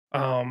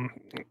 Um,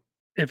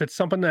 if it's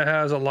something that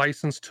has a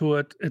license to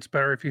it, it's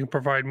better if you can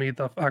provide me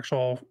the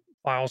actual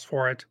files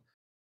for it.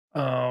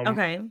 Um,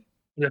 Okay.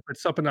 if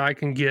it's something that I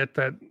can get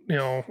that,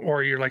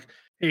 or you're like,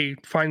 hey,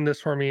 find this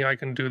for me, I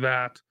can do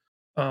that.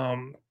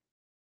 Um,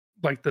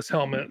 like this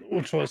helmet,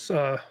 which was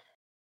a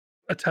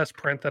test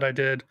print that I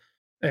did,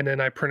 and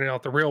then I printed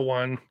out the real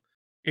one.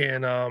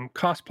 in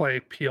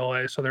cosplay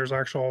PLA. So there's an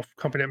actual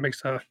company that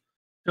makes a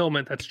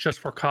filament that's just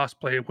for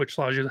cosplay, which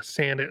allows you to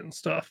sand it and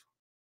stuff.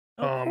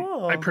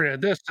 Oh, I cool.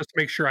 printed this just to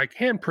make sure I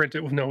can print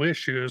it with no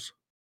issues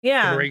in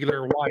Yeah.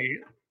 regular white,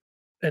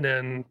 and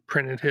then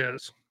printed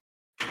his.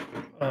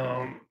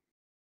 Um,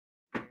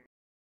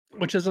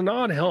 which is an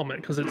odd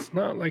helmet because it's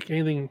not like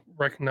anything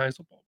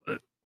recognizable.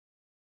 But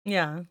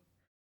Yeah.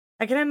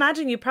 I can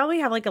imagine you probably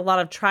have like a lot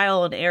of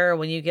trial and error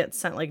when you get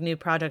sent like new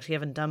projects you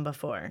haven't done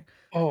before.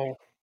 oh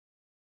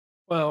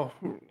well,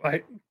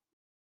 I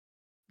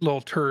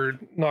little turd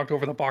knocked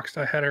over the box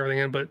that had everything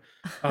in. But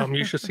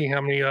you should see how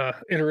many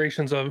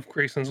iterations of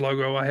Grayson's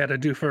logo I had to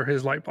do for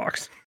his light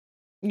box.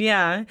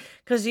 Yeah,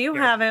 because you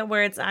Yeah, have it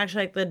where it's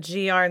actually like the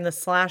GR and the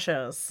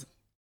slashes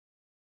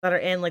that are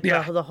in like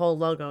yeah. the whole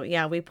logo.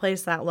 Yeah, we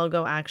placed that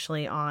logo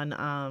actually on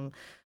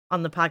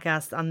the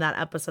podcast on that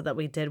episode that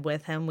we did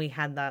with him. We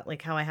had that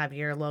like how I have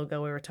your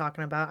logo we were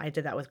talking about. I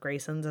did that with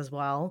Grayson's as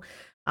well.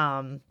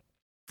 Um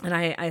and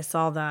I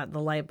saw that the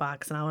light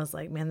box and I was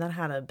like, man, that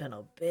had to have been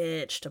a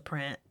bitch to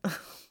print.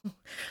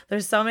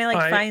 There's so many like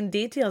I fine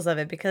details of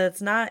it because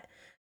it's not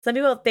some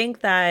people think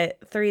that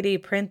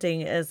 3D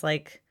printing is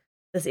like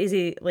this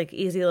easy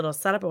little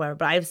setup or whatever,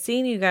 but I've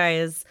seen you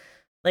guys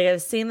like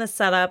I've seen the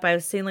setup,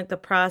 I've seen like the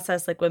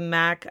process like with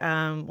Mac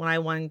when I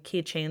won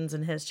keychains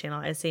in his channel.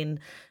 I've seen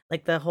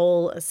like the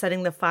whole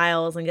setting the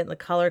files and getting the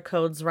color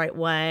codes right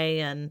way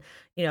and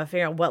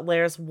figuring out what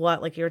layers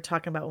what like you were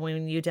talking about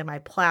when you did my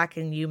plaque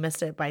and you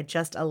missed it by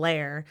just a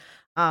layer.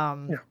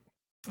 Um Yeah.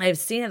 I've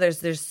seen it.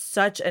 There's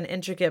such an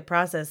intricate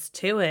process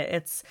to it.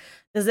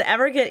 Does it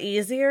ever get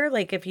easier?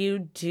 Like if you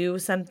do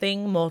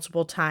something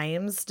multiple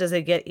times, does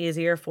it get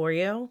easier for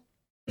you?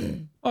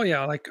 Oh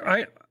yeah,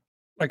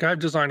 I've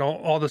designed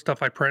all the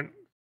stuff I print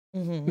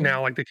Mhm.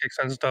 now, like the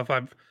kickstands and stuff.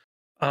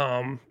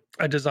 Um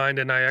I designed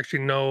and I actually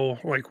know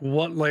like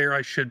what layer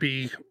I should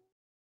be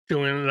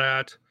doing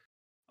that.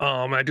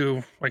 I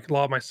do like a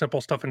lot of my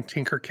simple stuff in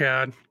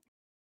Tinkercad.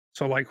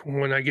 So like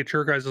when I get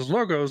your guys'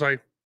 logos, you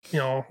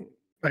know,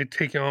 I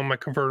take them, I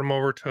convert them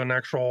over to an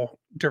actual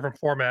different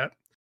format,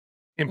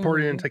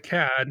 import it Mhm. into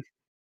CAD,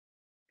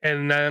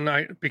 and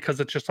then because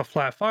it's just a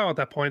flat file at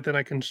that point, then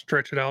I can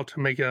stretch it out to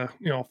make a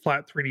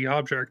flat 3D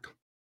object.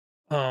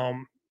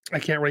 Um, I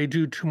can't really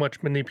do too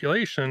much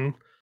manipulation,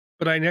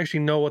 but I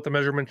actually know what the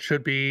measurement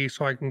should be,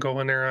 so I can go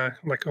in there.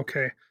 I'm like,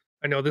 okay,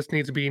 I know this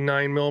needs to be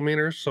 9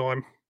 millimeters, so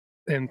I'm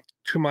and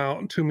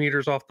 2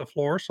 meters off the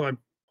floor, so I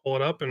pull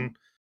it up, and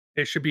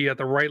it should be at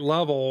the right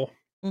level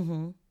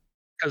Mhm.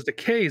 because the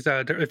K is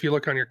at if you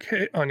look on your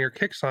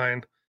kick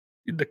sign,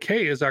 the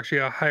K is actually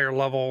a higher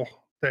level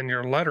than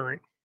your lettering.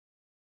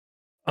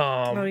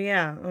 Oh Um,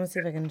 yeah. Let me see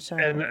if I can and show.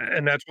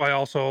 and that's why So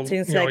also, you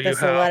can see like you this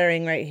the have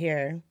lettering right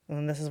here,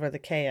 and this is where the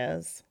K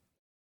is.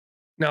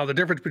 now the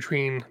difference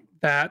between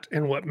that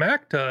and what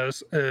Mac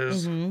does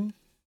is Mhm.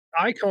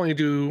 I can only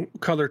do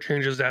color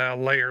changes at a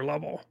layer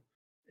level,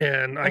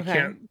 and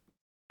Okay.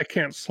 I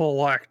can't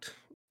select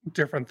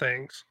different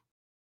things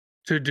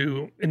to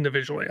do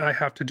individually. I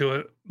have to do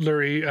it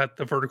literally at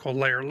the vertical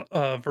layer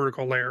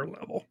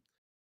level.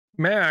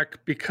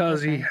 Mac,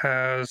 because he Okay.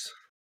 has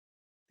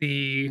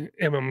the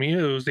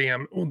MMUs,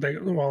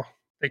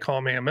 they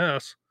call them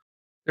AMS.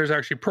 There's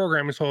actually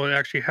programming, so it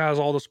actually has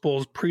all the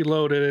spools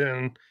preloaded,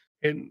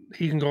 and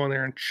he can go in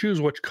there and choose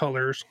which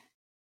colors.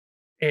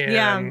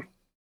 Yeah.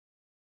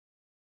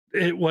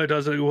 And what it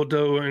does, it will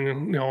do,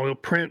 and it'll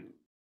print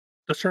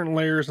the certain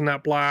layers in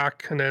that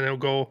black, and then it'll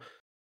go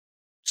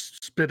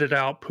spit it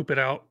out, poop it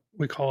out,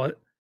 we call it,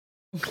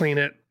 clean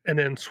it, and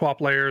then swap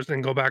layers,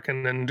 and go back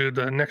and then do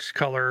the next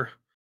color,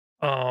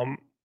 um,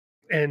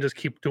 and just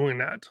keep doing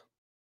that.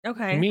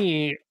 Okay.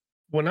 Me,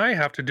 when I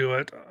have to do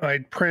it, I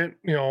print,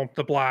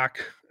 the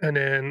black, and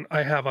then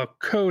I have a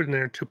code in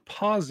there to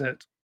pause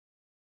it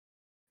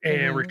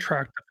and Mhm.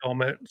 retract the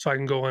filament so I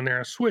can go in there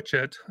and switch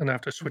it, and I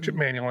have to switch it Mhm.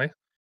 manually.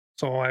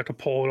 So I have to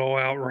pull it all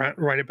out,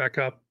 write it back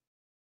up,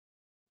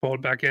 pull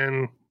it back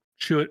in,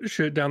 shoot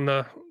it down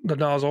the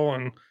nozzle,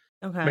 and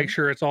make Okay.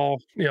 sure it's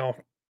all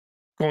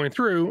going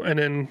through, and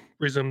then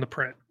resume the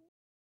print.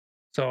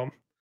 So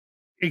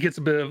it gets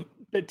a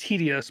bit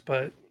tedious,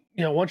 but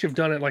once you've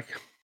done it like a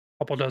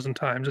couple dozen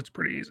times, it's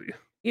pretty easy.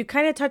 You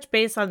kind of touched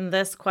base on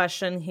this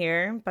question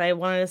here, but I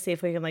wanted to see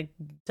if we can like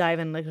dive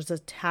in like just a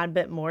tad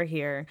bit more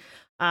here.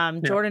 Yeah.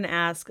 Jordan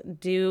asked,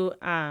 do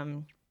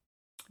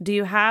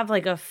you have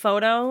like a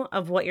photo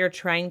of what you're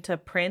trying to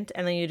print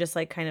and then you just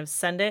like kind of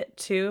send it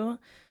to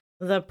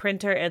the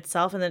printer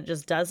itself and then it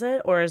just does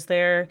it? Or is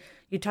there,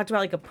 you talked about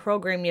like a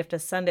program you have to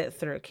send it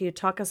through. Can you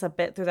talk us a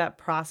bit through that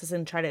process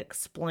and try to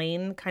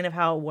explain kind of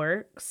how it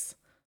works?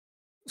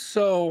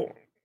 So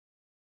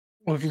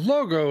with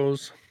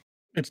logos,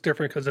 it's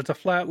different because it's a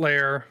flat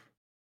layer.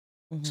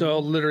 So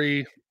Mm-hmm.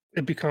 literally,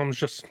 it becomes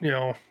just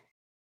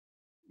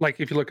like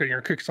if you look at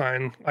your kick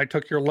sign, I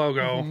took your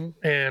logo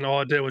Mm-hmm. and all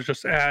I did was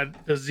just add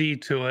the Z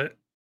to it,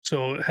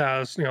 so it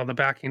has the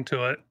backing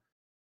to it.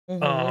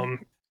 Mm-hmm.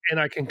 Um, and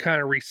I can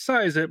kind of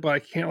resize it, but I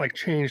can't like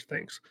change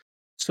things.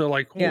 So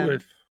like Yeah.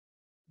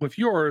 with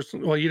yours,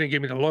 well, you didn't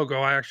give me the logo.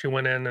 I actually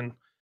went in and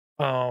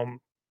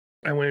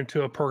I went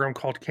into a program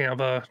called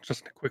Canva,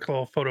 just a quick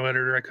little photo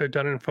editor. I could have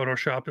done it in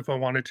Photoshop if I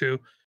wanted to.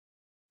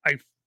 I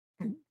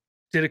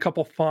did a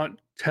couple font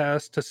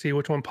tests to see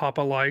which one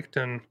Papa liked,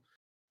 and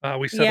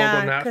we settled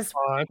on Yeah, that because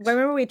font.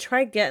 remember we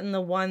tried getting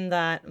the one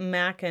that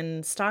Mac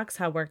and Stocks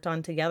had worked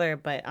on together,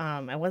 but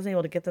I wasn't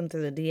able to get them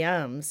through the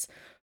DMs.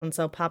 And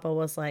so Papa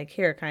was like,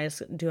 "Here, can I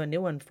just do a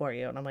new one for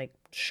you?" And I'm like,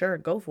 "Sure,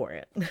 go for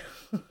it."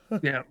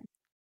 Yeah,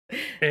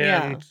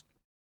 Yeah. and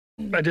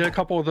I did a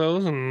couple of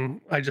those,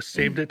 and I just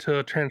saved it to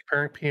a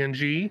transparent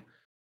PNG.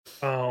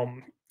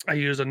 Um, I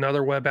use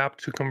another web app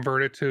to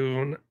convert it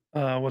to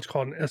what's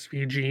called an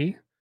SVG,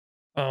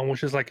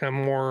 which is like a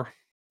more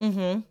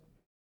Mm-hmm.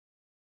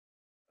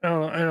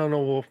 I don't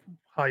know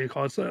how you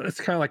call it. It's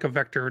kind of like a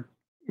vector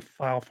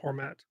file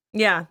format,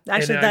 Yeah, and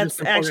actually, then I just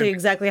that's import it. actually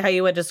exactly how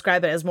you would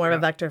describe it, as more of a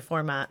Yeah, vector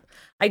format.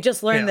 I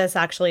just learned yeah. this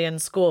actually in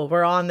school.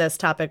 We're on this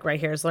topic right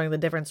here, is learning the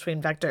difference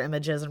between vector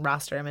images and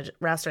raster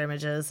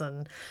images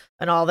and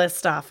all this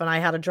stuff. And I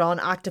had to draw an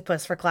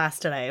octopus for class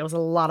today. It was a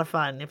lot of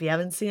fun. If you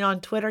haven't seen it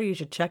on Twitter, you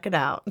should check it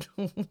out.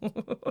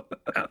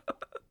 Uh,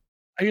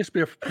 I used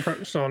to be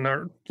a so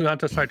not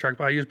to sidetrack,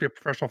 but I used to be a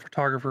professional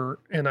photographer,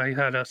 and I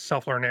had to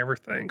self-learn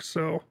everything.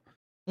 So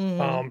Hmm.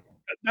 um,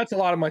 that's a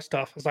lot of my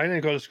stuff, because I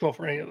didn't go to school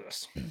for any of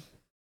this.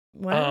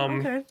 Wow. Um,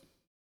 Okay.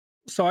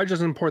 so I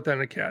just import that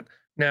in a CAD.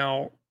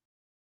 Now,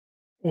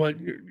 what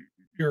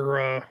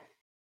your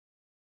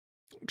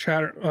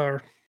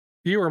chatter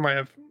viewer might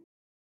have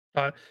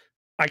thought,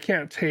 I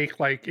can't take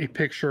like a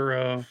picture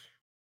of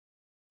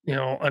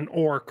an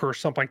orc or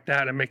something like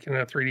that and make it in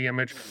a 3D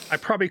image. I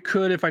probably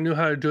could if I knew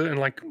how to do it in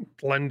like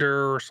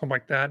Blender or something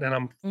like that. And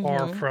I'm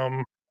Hmm.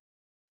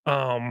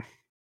 um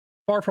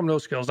far from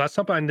those skills. That's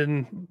something I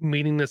didn't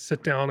meaning to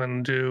sit down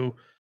and do.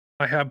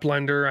 I have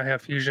Blender, I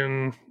have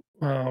Fusion,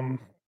 um,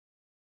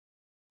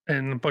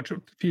 and a bunch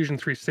of Fusion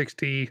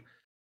 360.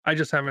 I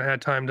just haven't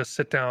had time to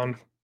sit down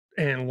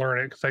and learn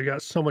it because I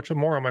got so much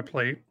more on my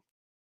plate.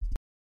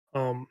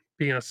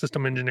 Being a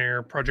system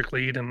engineer, project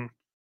lead, and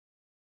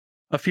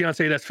a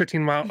fiance that's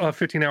 15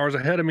 hours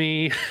ahead of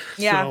me.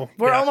 Yeah, So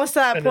we're yeah, almost to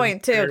that and then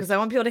point too, because I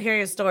want people to hear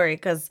your story.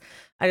 Because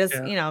I just,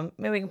 yeah,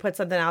 maybe we can put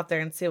something out there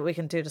and see what we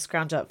can do to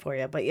scrounge up for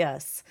you. But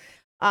yes,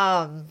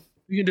 um,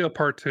 you can do a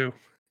part two.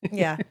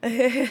 yeah.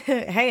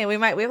 Hey, we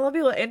have a lot of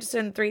people interested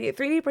in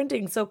 3D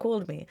printing. So cool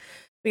to me,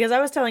 because I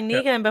was telling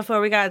Yeah, Negan before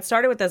we got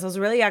started with this, I was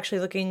really actually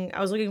looking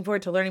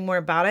forward to learning more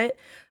about it,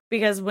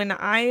 because when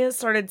I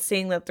started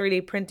seeing that 3D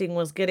printing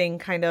was getting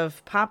kind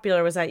of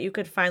popular, was that you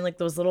could find like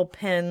those little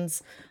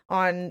pens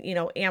on,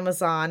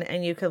 Amazon,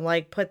 and you could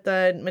like put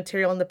the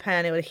material in the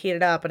pen, it would heat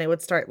it up, and it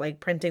would start like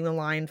printing the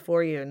line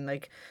for you, and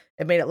like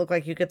it made it look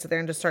like you could sit there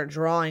and just start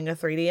drawing a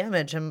 3D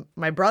image. And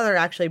my brother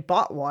actually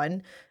bought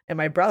one, and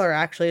my brother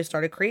actually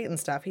started creating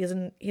stuff. He's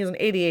an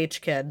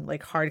ADH kid,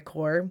 like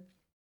hardcore.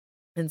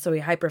 And so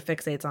he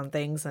hyperfixates on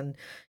things, and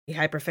he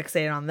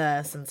hyperfixated on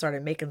this and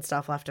started making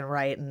stuff left and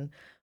right. And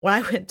when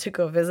I went to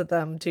go visit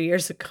them 2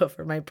 years ago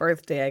for my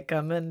birthday, I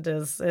come into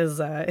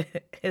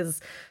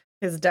his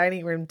his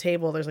dining room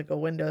table. There's like a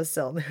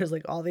windowsill, and there's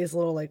like all these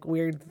little like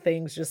weird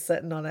things just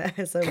sitting on it.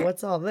 I said,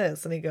 "What's all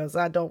this?" And he goes,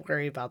 "Ah, don't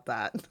worry about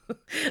that."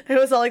 It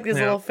was all like these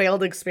yeah, little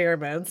failed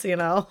experiments.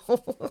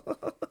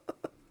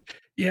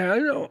 yeah. I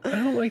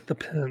don't like the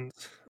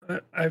pins.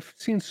 I've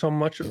seen so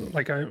much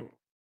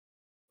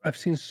I've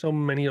seen so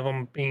many of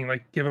them being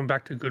like given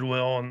back to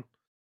Goodwill and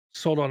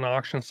sold on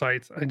auction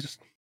sites. I just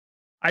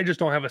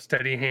don't have a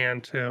steady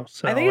hand to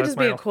I think sell. it'd That's just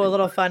be my a cool only.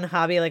 little fun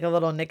hobby, like a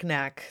little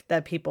knickknack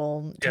that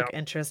people Yeah, took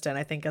interest in,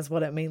 I think is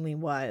what it mainly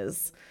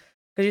was.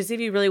 Because you see, if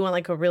you really want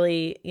like a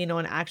really,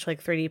 an actual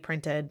like 3D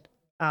printed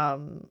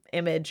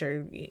image,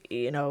 or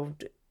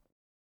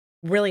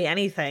really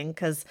anything,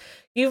 because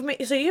you've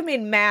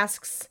made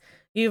masks,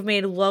 you've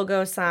made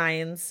logo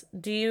signs.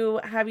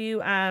 Have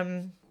you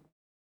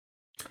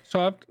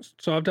so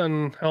I've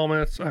done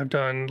helmets. I've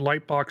done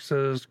light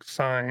boxes,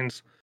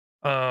 signs,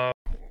 uh,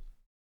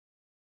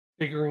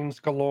 figurines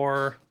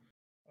galore.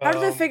 how do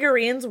the Um,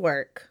 figurines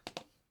work?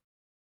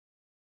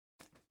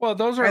 well,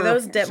 those Are are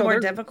those so more they're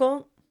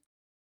difficult?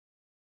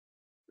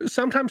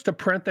 sometimes to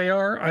print they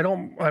are. I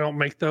don't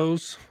make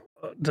those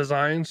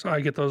designs.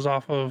 I get those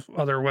off of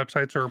other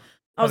websites or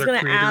I was other gonna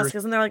creators. ask,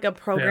 isn't there like a Yeah.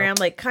 program,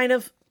 like kind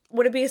of,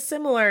 would it be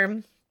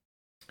similar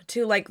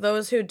to like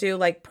those who do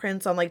like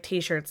prints on like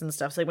t-shirts and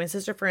stuff? So like my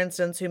sister, for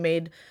instance,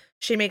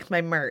 she makes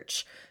my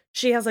merch.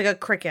 She has like a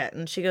Cricut,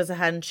 and she goes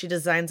ahead and she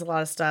designs a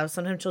lot of stuff.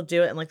 Sometimes she'll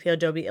do it in like the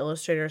Adobe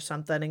Illustrator or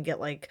something, and get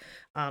like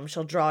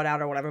she'll draw it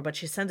out or whatever, but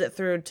she sends it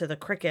through to the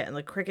Cricut, and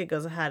the Cricut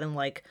goes ahead and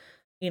like,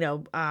 you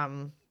know,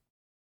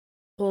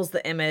 pulls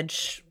the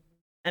image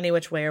any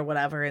which way or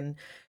whatever. And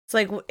it's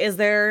like, is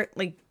there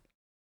like,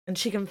 and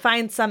she can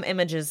find some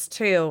images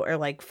too, or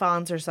like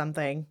fonts or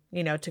something,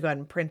 to go ahead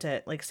and print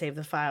it, like save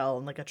the file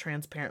in like a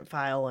transparent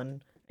file,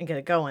 and get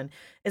it going.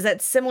 Is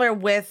that similar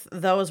with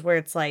those where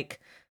it's like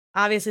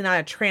obviously not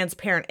a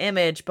transparent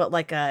image, but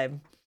like a,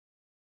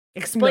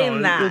 No,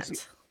 explain it's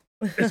that.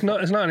 it's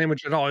not an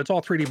image at all. It's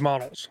all 3D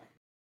models.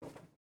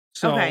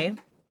 So Okay.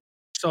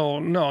 So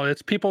no,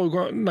 it's people who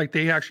go like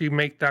they actually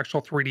make the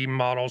actual 3D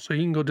model. So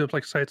you can go to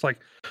like sites like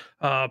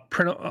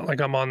print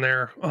like I'm on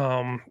there.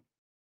 I'm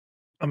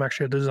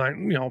actually a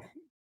design,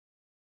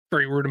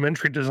 very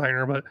rudimentary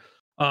designer, but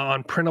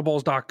on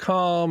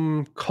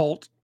printables.com,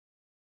 cult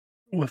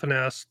with an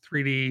S,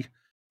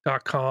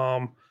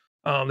 3D.com.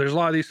 There's a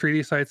lot of these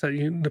 3D sites that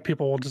the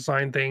people will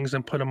design things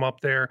and put them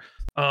up there.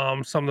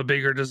 Some of the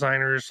bigger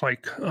designers,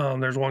 like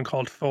there's one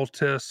called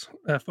Fotis,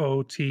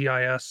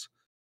 Fotis.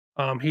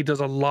 He does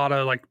a lot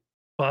of like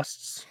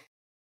busts.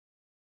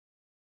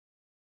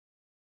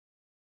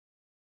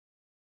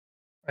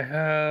 I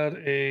had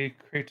a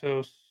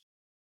Kratos,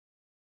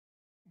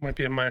 might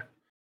be in my, I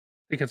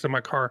think it's in my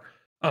car.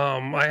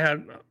 I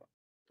had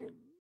a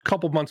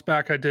couple months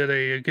back, I did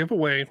a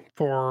giveaway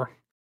for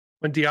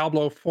when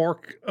Diablo 4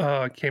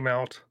 came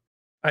out.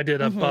 I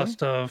did a Mm-hmm.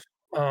 bust of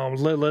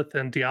Lilith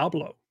and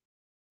Diablo.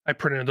 I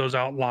printed those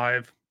out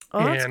live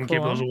Oh, that's and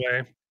gave those cool.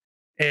 away.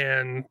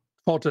 And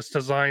Cultus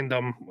designed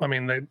them. I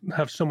mean, they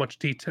have so much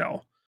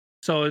detail.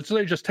 So it's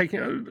really just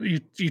taking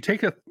you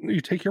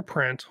take your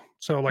print.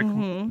 So like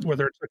Mm-hmm.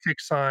 whether it's a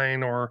kick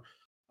sign or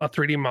a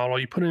 3D model,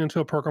 you put it into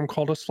a program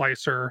called a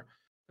slicer.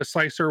 The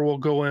slicer will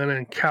go in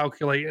and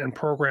calculate and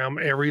program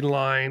every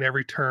line,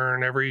 every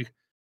turn, every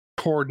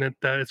coordinate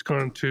that it's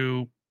going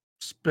to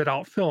spit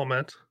out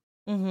filament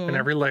in Mm-hmm.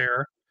 every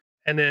layer,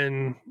 and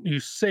then you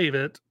save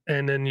it,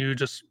 and then you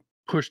just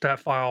push that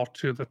file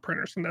to the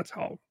printers, and that's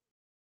how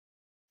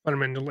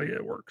fundamentally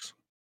it works.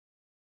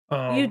 You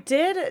Um,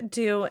 did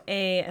do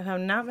if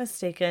I'm not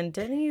mistaken,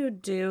 didn't you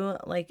do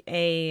like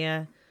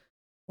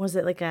was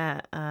it like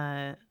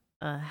a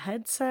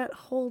headset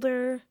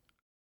holder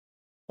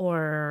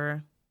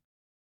or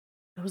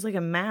it was like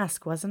a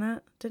mask, wasn't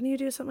it? Didn't you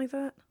do something like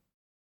that?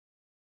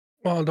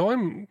 well,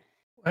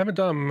 I haven't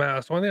done a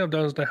mask. The only thing I've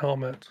done is the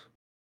helmet.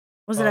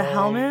 Was it a Um,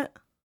 helmet?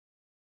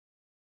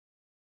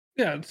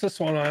 yeah, it's this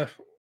one.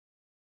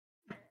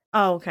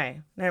 Oh,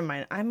 okay. Never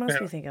mind. I must Yeah.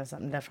 be thinking of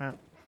something different.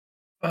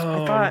 I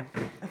thought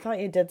Um, I thought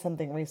you did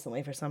something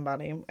recently for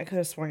somebody. I could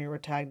have sworn you were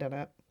tagged in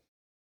it.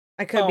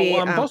 I could oh, be.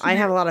 I'm supposed to I be.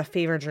 have a lot of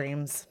fever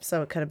dreams,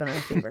 so it could have been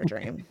a fever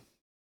dream.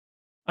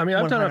 I mean,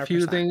 I've done a few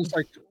 100%. things.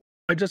 Like,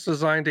 I just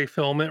designed a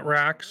filament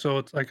rack, so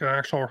it's like an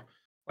actual,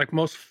 like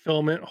most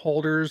filament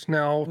holders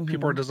now.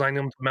 People are Mm-hmm. designing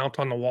them to mount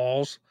on the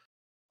walls.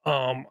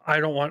 I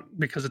don't want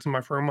because it's in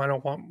my room. I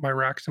don't want my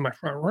racks in my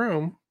front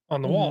room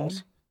on the Mm-hmm.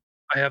 walls.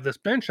 I have this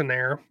bench in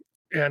there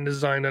and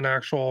designed an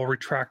actual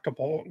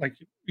retractable. Like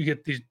you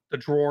get the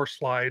drawer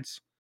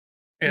slides,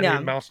 and it Yeah.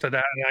 mounts to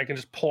that, and I can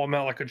just pull them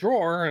out like a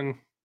drawer, and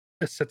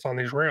it sits on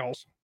these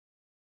rails.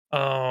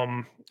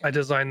 I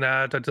designed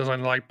that. I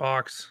designed a light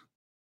box.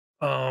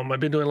 I've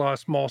been doing a lot of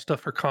small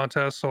stuff for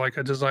contests. So like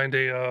I designed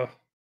a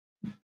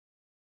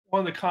one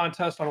of the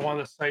contests on one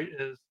of the site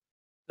is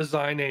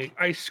design a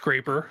ice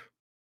scraper.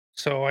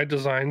 So I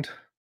designed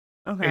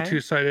a Okay.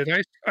 two-sided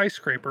ice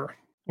scraper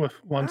with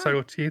one side Ah,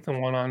 with teeth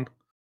and one on,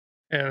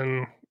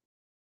 and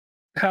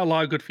had a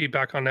lot of good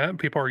feedback on that.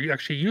 People are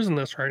actually using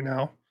this right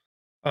now.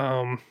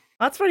 Um,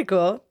 that's pretty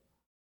cool.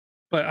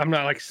 but I'm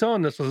not like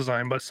selling this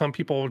design, but some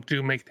people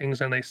do make things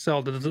and they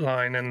sell the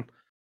design, and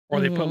or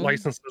they put Mm-hmm.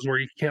 licenses where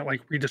you can't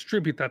like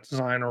redistribute that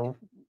design, or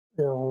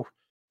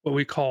what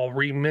we call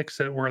remix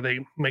it, where they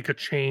make a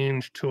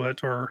change to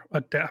it or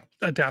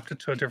adapt it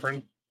to a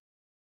different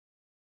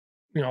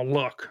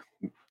look.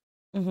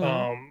 Mm-hmm.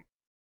 Um,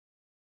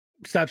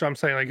 so that's what I'm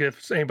saying. Like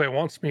if anybody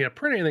wants me to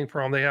print anything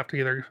for them, they have to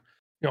either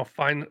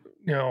find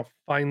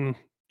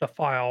the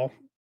file,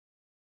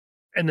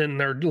 and then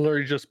they're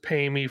literally just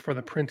paying me for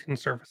the printing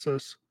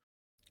services.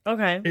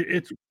 Okay.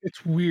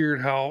 It's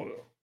weird how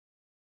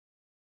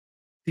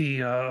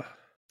the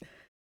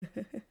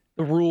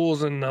the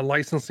rules and the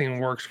licensing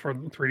works for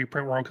the 3D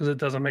print world because it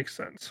doesn't make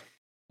sense.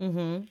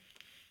 Mm-hmm.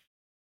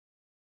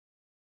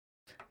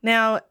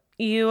 Now,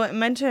 you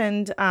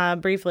mentioned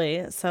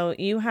briefly, so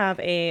you have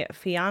a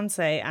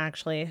fiance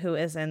actually who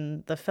is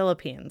in the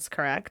Philippines,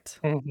 correct?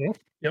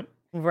 Yep.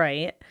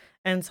 Right.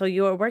 And so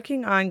you are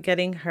working on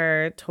getting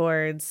her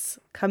towards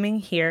coming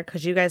here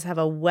because you guys have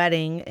a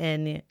wedding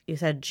in, you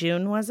said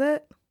June, was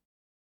it?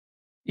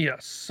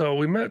 Yes. So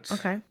we met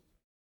Okay.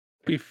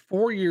 be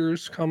 4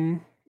 years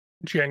come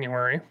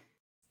January.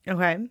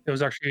 Okay. It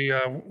was actually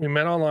we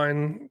met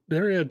online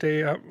literally a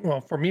day.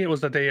 Well, for me it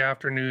was the day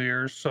after New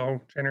Year's,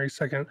 so January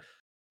 2nd.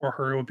 For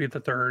her it would be the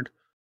third.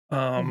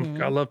 Mm-hmm.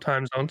 Gotta love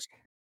time zones,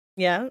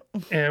 Yeah.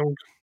 and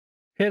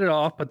hit it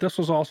off. But this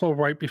was also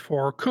right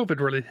before COVID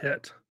really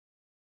hit,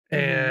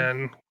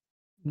 Mm-hmm.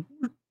 and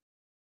a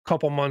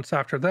couple months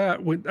after that,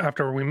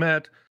 after we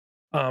met,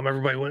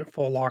 everybody went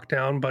full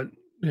lockdown. But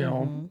you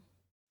know, Mm-hmm.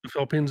 the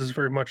Philippines is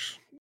very much,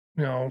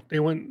 they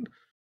went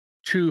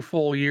 2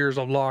 full years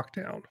of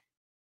lockdown,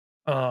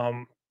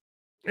 um,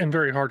 and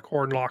very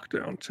hardcore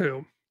lockdown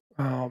too.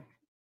 Um,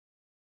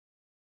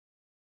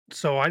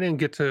 so I didn't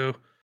get to,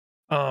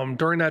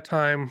 during that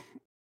time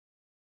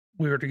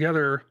we were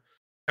together.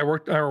 I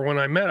worked, or when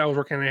I met, I was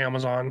working at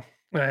Amazon.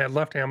 I had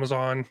left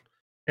Amazon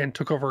and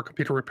took over a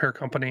computer repair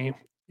company.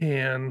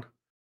 And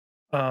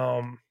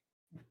um,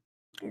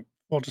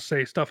 we'll just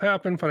say stuff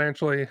happened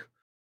financially,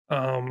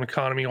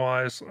 economy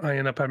wise. I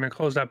ended up having to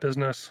close that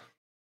business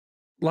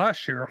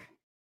last year.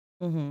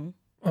 Mhm.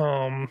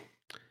 Um,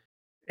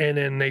 and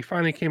then they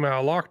finally came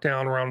out of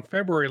lockdown around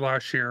February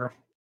last year,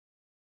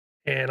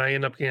 and I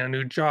ended up getting a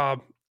new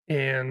job.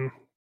 And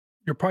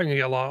you're probably gonna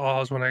get a lot of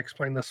ahs when I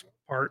explain this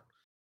part.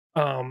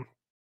 Um,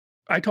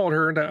 I told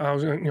her that I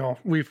was,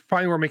 we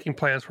finally were making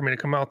plans for me to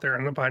come out there,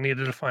 and if I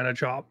needed to find a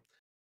job.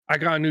 I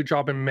got a new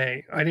job in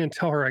May. I didn't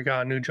tell her I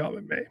got a new job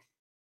in May.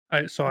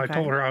 I told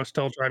Okay. her I was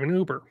still driving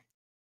Uber,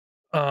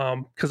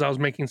 because I was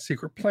making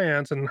secret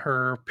plans, and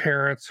her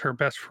parents, her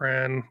best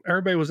friend,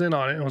 everybody was in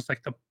on it. It was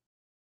like the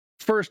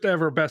first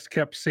ever best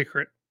kept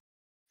secret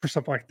for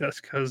something like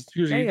this, because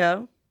There you usually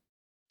go.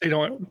 they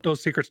don't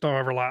those secrets don't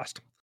ever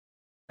last.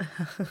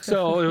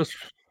 So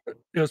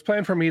it was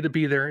planned for me to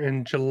be there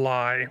in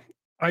July.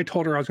 I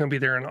told her I was gonna be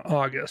there in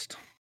August.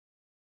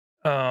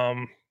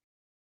 Um,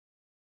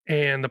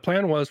 and the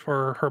plan was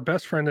for her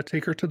best friend to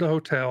take her to the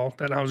hotel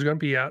that I was gonna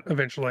be at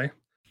eventually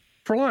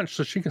for lunch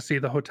so she can see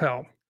the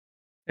hotel.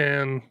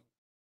 And,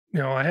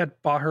 I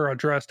had bought her a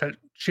dress that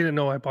she didn't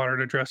know I bought her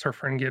the dress. Her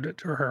friend gave it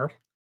to her.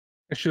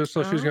 And she was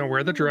gonna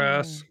wear the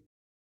dress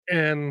Oh.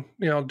 and,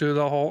 do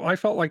the whole I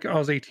felt like I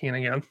was 18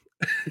 again.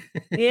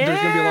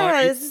 There's gonna be a lot of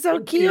Yeah, this is so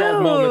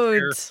 18-year-old moments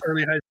here, cute.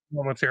 early high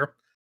school moments here.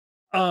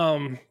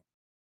 Um,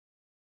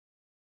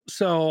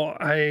 so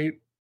I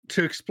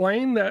to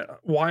explain that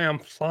why I'm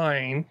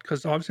flying,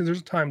 because obviously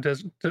there's a time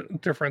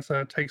difference and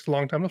it takes a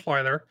long time to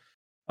fly there,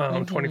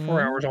 24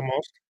 Mhm. hours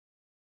almost.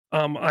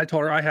 I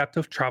told her I have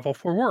to travel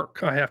for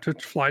work. I have to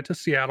fly to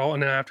Seattle,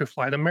 and then I have to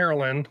fly to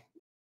Maryland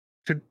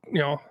to,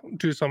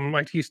 do some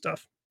IT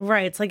stuff.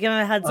 Right, it's like giving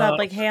a heads Uh, up,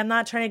 like, "Hey, I'm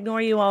not trying to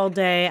ignore you all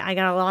day. I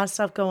got a lot of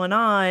stuff going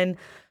on."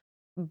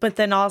 But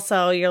then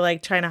also you're,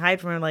 like, trying to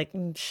hide from her, like,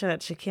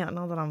 shit, she can't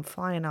know that I'm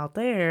flying out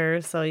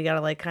there." So you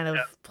gotta, like, kind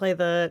yeah, of play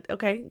the,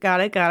 "Okay,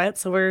 got it, got it."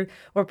 So we're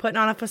putting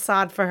on a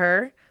facade for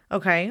her.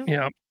 Okay,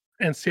 yeah.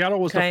 And Seattle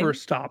was the okay,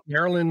 first stop.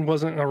 Maryland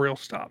wasn't a real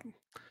stop.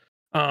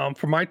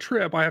 For my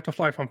trip, I have to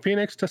fly from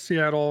Phoenix to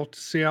Seattle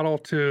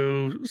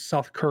to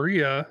South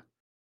Korea,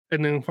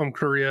 and then from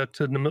Korea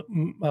to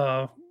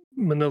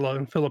Manila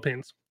in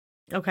Philippines.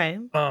 okay.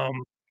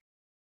 Um,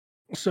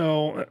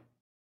 so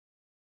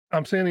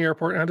I'm sitting in the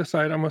airport, and I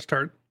decide I'm gonna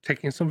start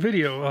taking some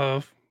video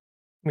of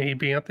me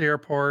being at the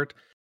airport,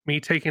 me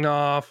taking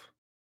off,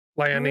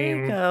 Well, there you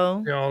landing,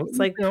 go. you know It's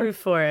like you know, proof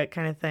for it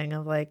kinda thing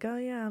of like, "Oh,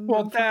 yeah, I'm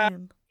well, that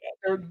flying."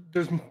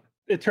 there's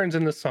it turns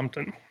into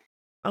something.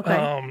 Okay.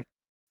 Um,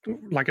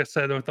 like I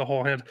said, with the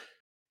whole head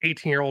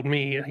 18-year-old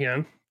me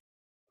again.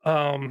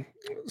 Um,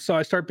 so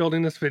I start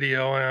building this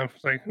video, and I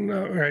was like,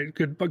 "No, all right,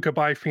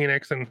 goodbye,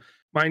 Phoenix." And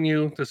mind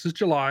you, this is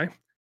July.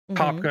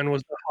 Top Mhm. Gun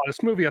was the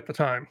hottest movie at the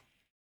time.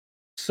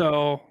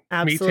 So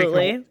me taking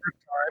a Absolutely.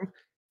 time,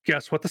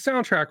 guess what the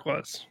soundtrack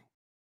was?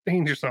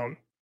 Danger Zone.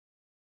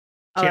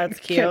 Oh, that's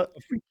Can't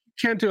cute.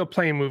 can't do a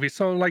plane movie.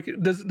 So like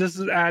this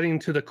is adding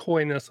to the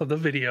coyness of the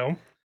video.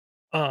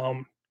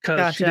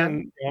 Because she Gotcha.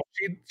 didn't,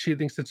 she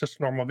thinks it's just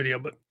a normal video.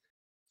 But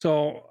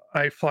so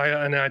I fly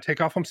and then I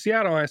take off from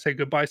Seattle and I say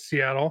goodbye,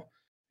 Seattle.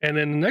 And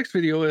then the next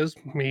video is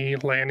me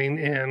landing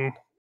in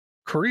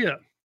Korea.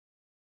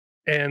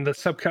 And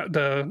this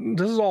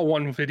is all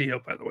one video,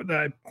 by the way,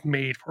 that I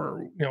made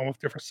for, with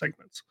different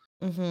segments.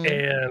 Mhm.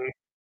 And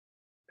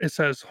it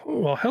says,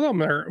 "Well, hello,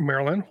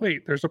 Maryland.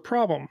 Wait, there's a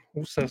problem,"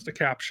 says the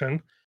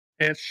caption.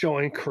 And it's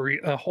showing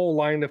a whole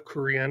line of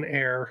Korean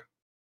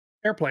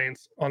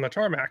airplanes on the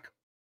tarmac.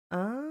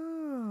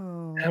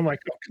 And I'm Oh. like,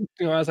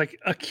 I was like,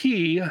 a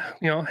key,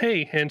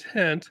 hey, hint,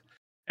 hint.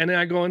 And then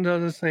I go into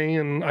this thing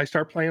and I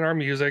start playing our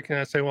music and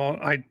I say, well,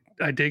 I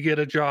did get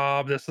a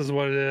job. This is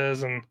what it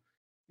is. And,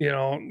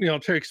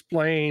 to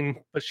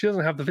explain, but she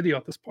doesn't have the video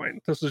at this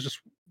point. This is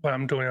just what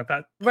I'm doing at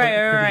that point Right, in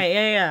right, the video. right.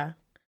 Yeah, yeah.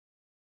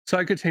 So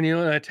I continue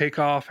and I take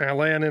off and I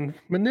land in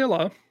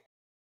Manila.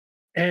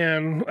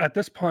 And at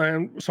this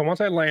point, so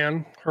once I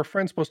land, her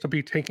friend's supposed to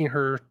be taking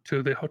her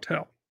to the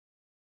hotel.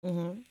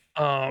 Mhm.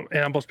 And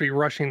I'm supposed to be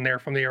rushing there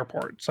from the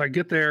airport. So I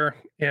get there,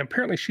 and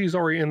apparently she's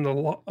already in the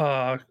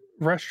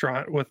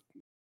restaurant with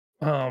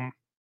her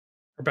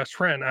best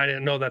friend. I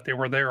didn't know that they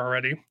were there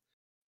already.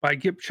 I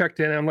get checked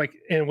in, and I'm like,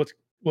 and what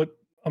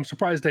I'm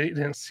surprised they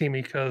didn't see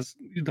me because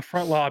the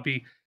front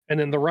lobby and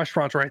then the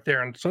restaurant's right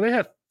there, and so they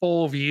had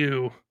full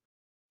view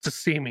to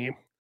see me.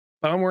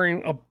 But I'm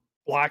wearing a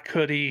black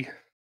hoodie,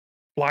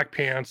 black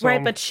pants, so Right,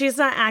 I'm but she's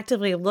not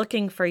actively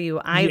looking for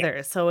you yeah,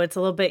 either, so it's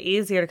a little bit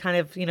easier to kind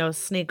of,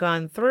 sneak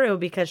on through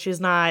because she's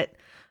not,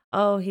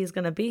 "Oh, he's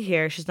gonna be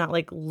here." She's not,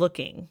 like,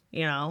 looking,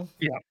 you know?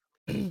 yeah.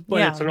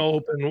 But it's Yeah.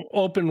 an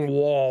open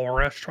wall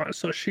restaurant,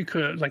 so she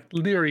could like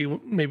literally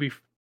maybe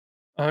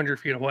 100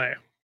 feet away.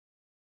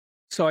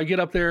 So I get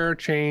up there,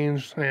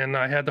 change, and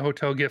I had the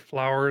hotel get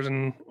flowers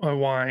and a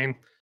wine.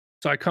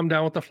 So I come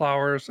down with the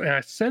flowers and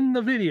I send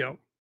the video.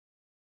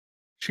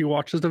 She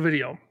watches the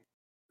video.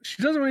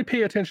 She doesn't really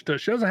pay attention to it.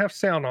 She doesn't have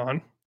sound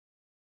on.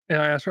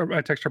 And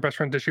I text her best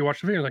friend, did she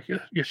watch the video? Like,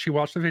 yeah, yes, she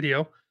watched the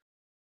video.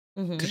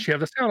 Did Mhm. she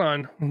have the sound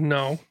on?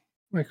 No.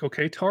 Like,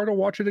 okay, tell her to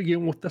watch it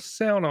again with the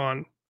sound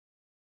on.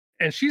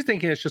 and she's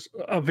thinking it's just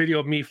a video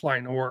of me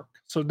flying to work.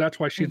 So that's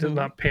why she did Mm-hmm.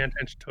 not pay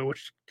attention to it,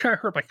 which kind of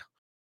hurt. Like,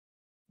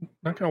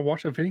 not gonna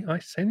watch a video I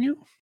send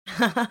you.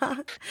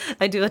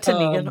 I do it to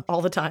Negan Um,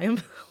 all the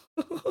time.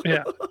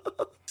 yeah.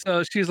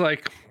 So she's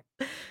like,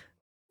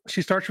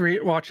 she starts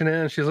watching it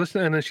and she's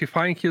listening, and then she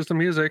fine cues the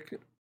music,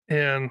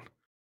 and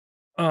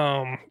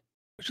um,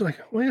 she's like,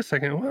 "Wait a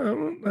second, what?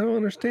 I don't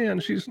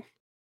understand." He's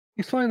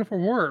flying for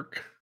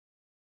work.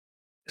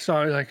 So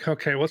I'm like,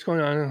 "Okay, what's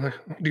going on?" I'm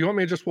like, "Do you want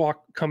me to just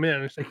come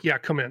in?" And she's like, "Yeah,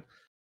 come in."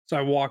 So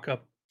I walk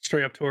up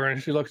straight up to her,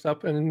 and she looks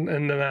up, and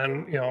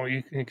then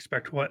you can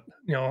expect what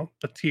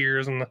the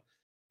tears and the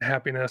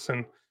happiness,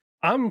 and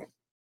I'm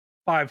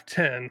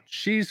 5'10",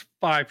 she's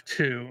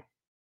 5'2",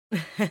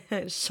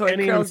 Short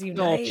and even girls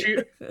still,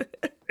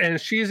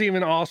 unite. she's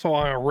even also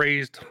on a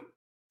raised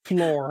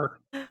floor.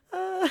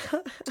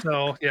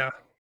 So yeah,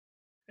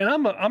 and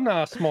I'm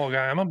not a small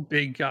guy. I'm a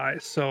big guy.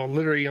 So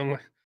literally, I'm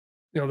like,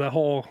 the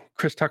whole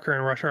Chris Tucker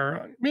and Rush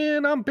Hour.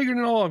 Man, I'm bigger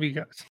than all of you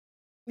guys.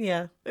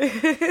 Yeah. Yeah.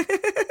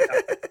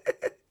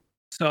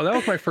 So that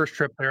was my first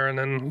trip there, and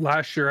then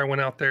last year I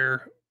went out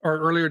there, or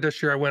earlier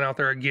this year I went out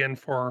there again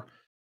for.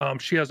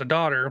 She has a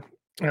daughter,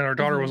 and her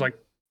daughter was Mhm. like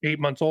 8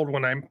 months old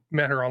when I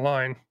met her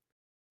online.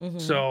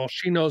 Mhm. So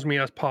she knows me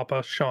as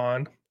Papa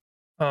Sean.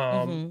 Um,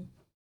 Mhm.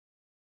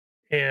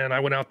 and I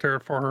went out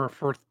there for her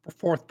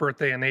fourth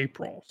birthday in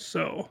April.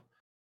 So,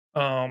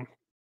 um,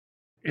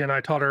 and I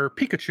taught her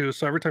Pikachu.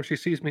 So every time she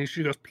sees me,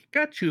 she goes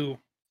Pikachu.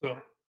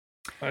 So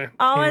I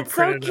Oh, even it's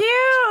so printed cute.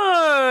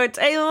 it.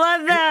 I love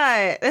And,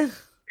 that.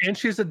 and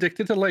she's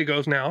addicted to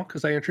Legos now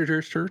because I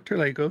introduced her to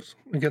Legos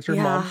against her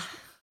Yeah. mom's.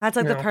 That's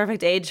You like the know,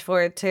 perfect age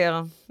for it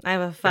too. I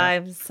have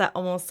a yeah,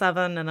 almost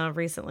 7, and a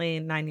recently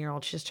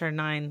 9-year-old. She's turned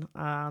 9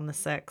 on the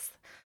 6th.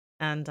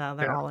 And they're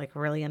yeah. all like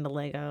really into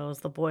Legos.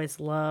 The boys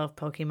love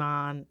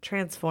Pokemon,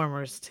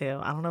 Transformers too.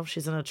 I don't know if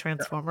she's into Yeah.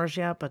 Transformers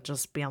yet, but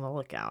just be on the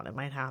lookout. It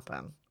might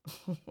happen.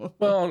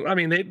 Well, I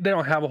mean, they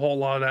don't have a whole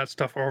lot of that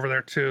stuff over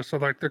there too. So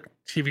like their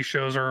TV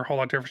shows are a whole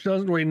lot different. She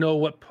doesn't really know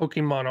what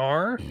Pokemon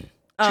are. She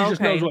Oh,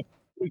 just knows okay. what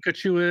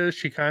Pikachu is.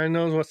 She kind of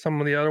knows what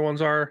some of the other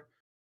ones are,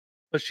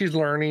 but she's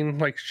learning.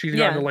 Like she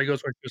got into Yeah.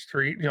 Legos when she was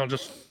 3. You know,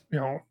 just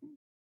over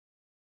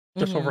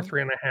Mhm.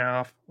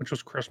 3.5, which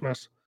was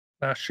Christmas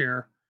last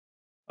year.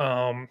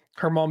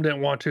 Her mom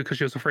didn't want to because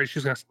she was afraid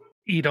she's gonna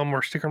eat them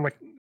or stick them. Like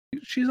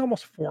she's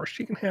almost 4.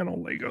 She can handle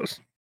Legos.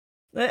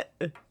 Eh,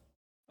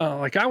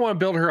 Like I want to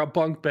build her a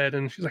bunk bed,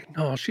 and she's like,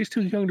 "No, she's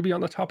too young to be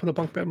on the top of the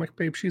bunk bed." I'm like,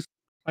 "Babe, she's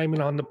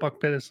climbing on the bunk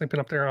bed and sleeping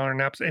up there on her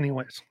naps,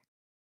 anyways."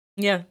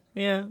 Yeah,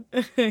 yeah.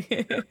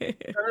 7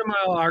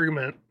 mile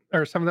argument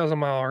or 7,000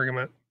 mile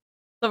argument.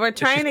 So we're Is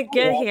she trying to still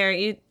get walk?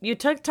 here. You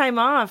took time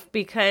off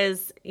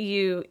because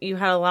you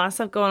had a lot of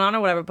stuff going on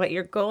or whatever, but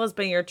your goal has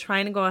been you're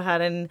trying to go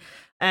ahead and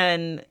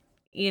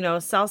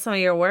sell some of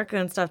your work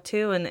and stuff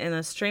too, and in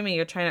the streaming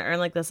you're trying to earn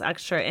like this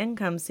extra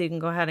income so you can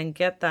go ahead and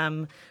get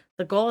them.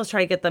 The goal is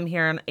try to get them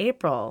here in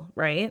April,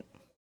 right?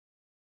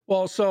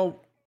 Well, so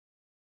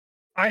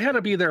I had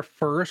to be there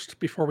first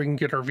before we can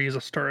get our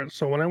visa started.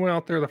 So when I went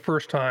out there the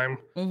first time,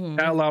 that Mm-hmm.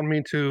 allowed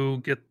me to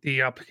get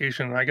the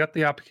application. I got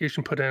the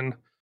application put in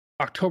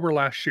October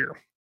last year,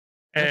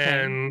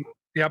 Okay. and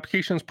the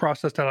application's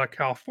processed out of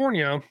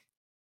California,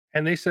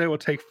 and they said it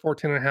would take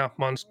 14 and a half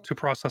months to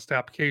process the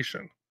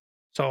application.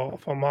 So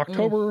from Mm.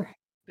 October,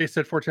 they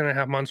said 14 and a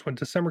half months. When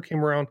December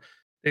came around,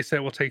 they said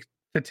it will take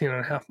 15 and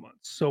a half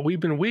months. So we've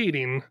been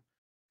waiting,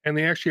 and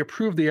they actually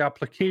approved the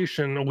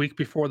application a week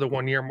before the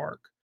 1 year mark.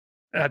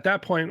 At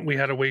that point, we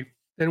had to wait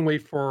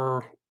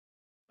for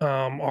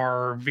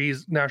our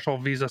national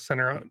visa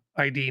center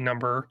ID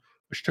number,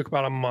 which took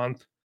about a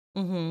month.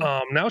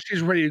 Mm-hmm. Now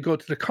she's ready to go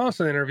to the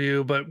consulate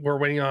interview, but we're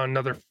waiting on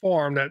another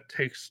form that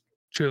takes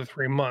 2 to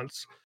 3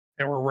 months.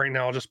 And we're right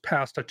now just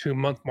past the 2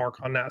 month mark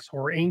on that. So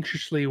we're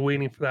anxiously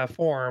waiting for that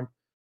form.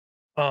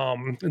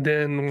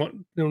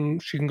 Then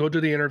she can go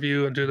do the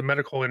interview and do the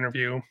medical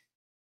interview,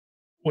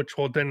 which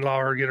will then allow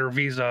her to get her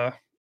visa.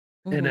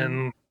 And Mm-hmm.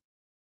 then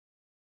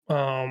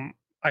um,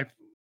 I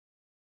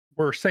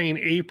we're saying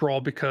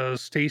April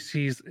because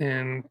Stacy's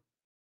in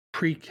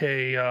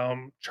pre-K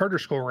charter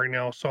school right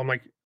now. So I'm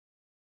like,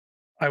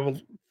 I will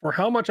for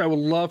how much I would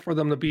love for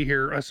them to be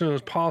here as soon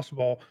as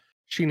possible.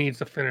 She needs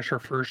to finish her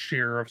first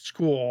year of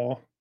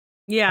school,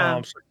 Yeah.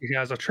 so she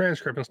has a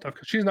transcript and stuff.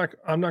 Because she's not,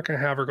 I'm not going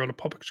to have her go to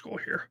public school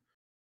here.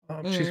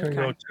 She's Mm, going to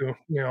go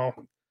okay.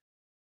 to,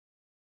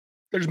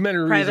 there's many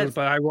reasons, Private.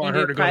 but I You want do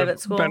her to go to private better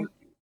school?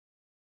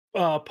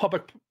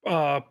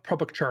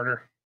 public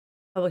charter.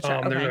 Public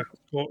chat. There's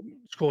Okay. a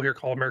school here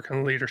called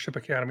American Leadership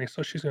Academy,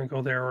 so she's going to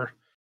go there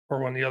or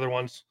one of the other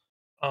ones.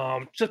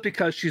 Just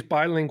because she's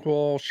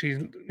bilingual, she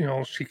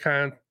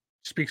kind of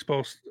speaks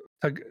both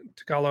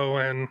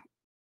Tagalog and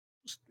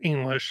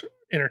English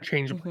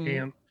interchangeably,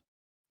 Mm-hmm. and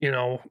you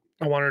know,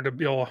 I want her to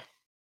be able,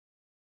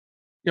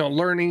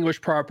 learn English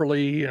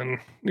properly, and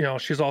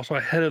she's also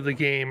ahead of the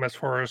game as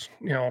far as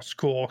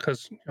school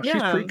because she's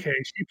Yeah. pre-K.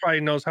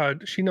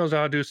 She knows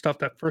how to do stuff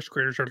that first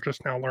graders are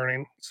just now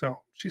learning.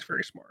 So she's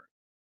very smart.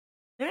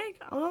 There you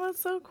go. Oh,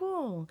 that's so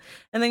cool.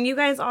 And then you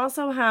guys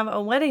also have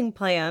a wedding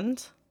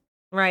planned.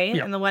 right?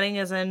 Yeah. And the wedding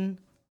is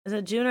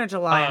it June or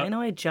July? Uh, I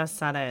know I just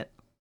said it.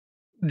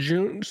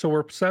 June. So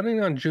we're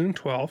setting on June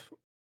 12th.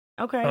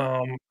 Okay.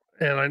 Um,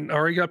 and I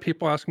already got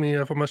people asking me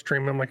if I'm gonna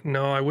stream. I'm like,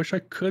 no, I wish I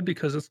could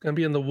because it's gonna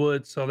be in the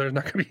woods, so there's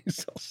not gonna be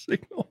cell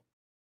signal.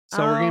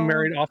 So we're getting Oh,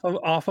 married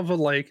off of a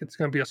lake. It's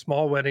gonna be a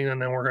small wedding,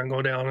 and then we're gonna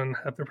go down and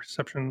have the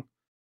reception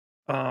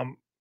um,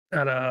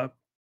 at a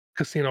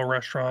casino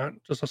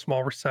restaurant, just a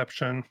small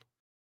reception.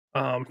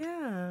 Um,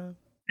 yeah.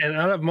 and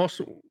out of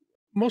most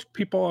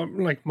people,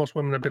 like most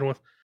women I've been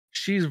with,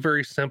 she's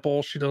very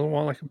simple. She doesn't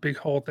want like a big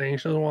whole thing.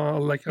 She doesn't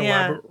want like an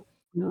Yeah. elaborate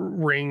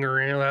ring or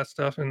any of that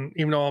stuff. And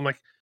even though I'm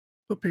like,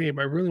 but babe,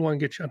 I really want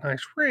to get you a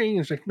nice ring.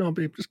 And she's like, no,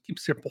 babe, just keep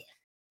simple.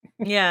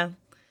 Yeah.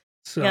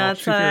 So Yeah,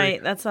 she's very,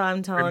 that's what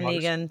I'm very telling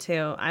modest. Negan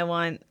too. I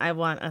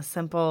want a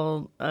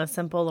simple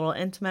little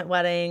intimate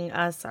wedding,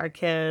 us, our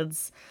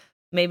kids,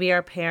 maybe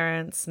our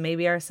parents,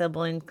 maybe our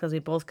siblings, because we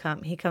both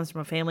come he comes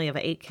from a family of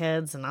 8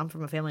 kids and I'm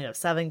from a family of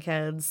 7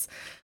 kids.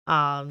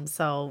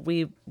 So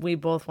we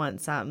both want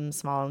something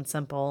small and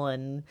simple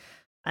and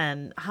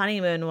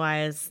honeymoon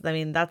wise, I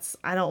mean that's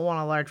I don't want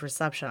a large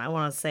reception. I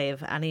want to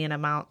save any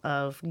amount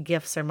of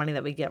gifts or money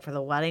that we get for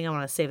the wedding. I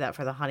want to save that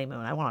for the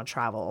honeymoon. I want to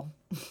travel.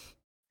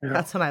 Yeah.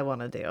 That's what I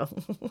wanna do.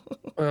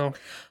 Well,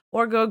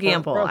 Or go for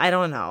gamble, us, I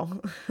don't know.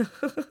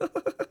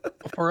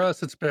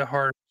 it's a bit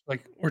hard.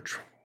 Like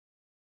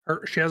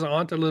she has an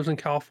aunt that lives in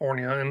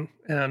California and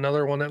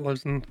another one that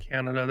lives in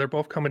Canada. They're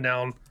both coming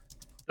down.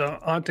 The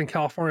aunt in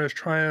California is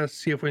trying to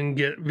see if we can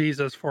get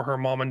visas for her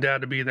mom and dad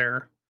to be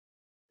there.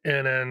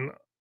 And then,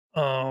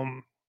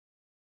 um,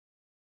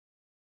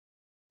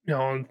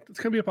 it's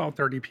gonna be about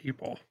 30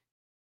 people.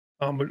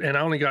 And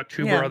I only got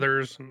two Yeah,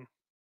 brothers and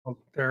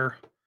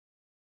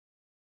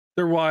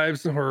their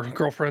wives or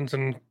girlfriends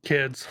and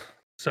kids.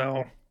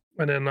 So,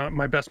 and then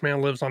my best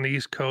man lives on the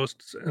East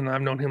Coast, and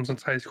I've known him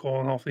since high school,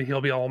 and hopefully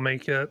he'll be able to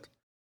make it,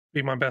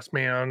 be my best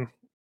man.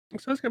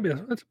 So it's gonna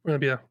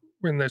be a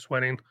really nice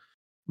wedding.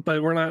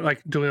 But we're not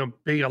like doing a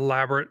big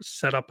elaborate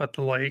setup at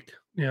the lake,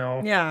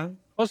 yeah,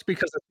 mostly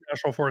because it's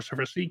National Forest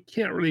Service. So you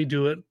can't really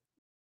do it,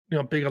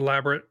 big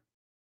elaborate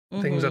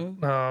things at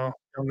mhm,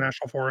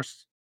 national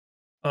forests.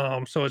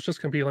 So it's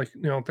just gonna be like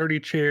 30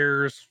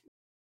 chairs,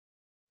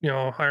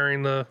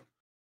 hiring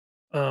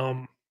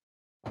um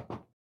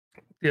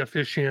the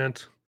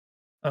officiant.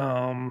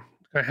 I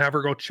have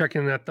her go check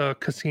in at the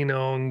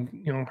casino,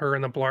 and her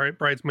and the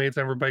bridesmaids,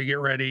 everybody get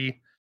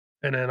ready,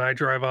 and then I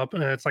drive up,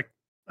 and it's like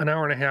an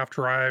hour and a half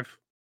drive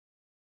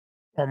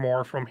or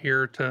more from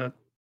here to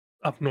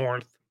up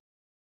north.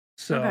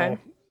 okay. So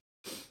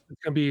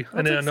it's gonna be,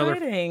 and That's then another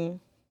exciting.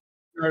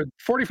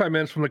 45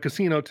 minutes from the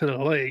casino to the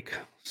lake.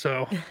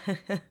 So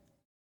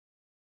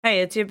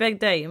Hey, it's your big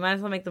day, you might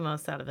as well make the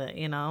most out of it,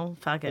 you know?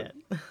 Fuck uh,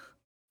 it.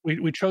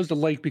 we chose the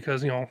lake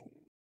because here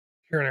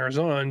in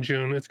Arizona in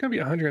June it's gonna be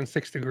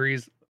 106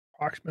 degrees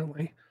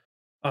approximately.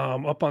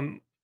 Up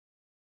on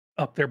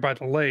up there by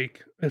the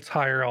lake, it's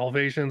higher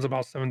elevations,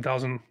 about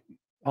 7,000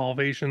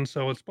 elevation,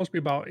 so it's supposed to be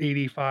about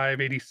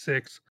 85,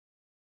 86.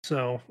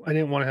 So I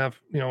didn't want to have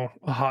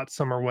a hot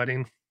summer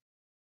wedding.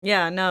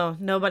 Yeah, no,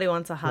 nobody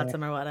wants a hot Yeah.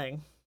 summer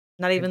wedding.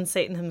 Not Yeah. even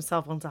Satan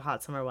himself wants a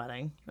hot summer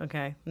wedding,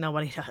 okay?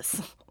 Nobody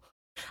does.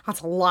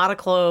 That's a lot of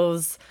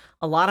clothes,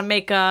 a lot of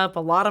makeup, a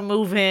lot of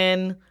moving,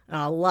 and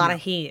a lot Yeah.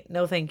 of heat.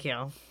 No, thank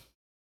you.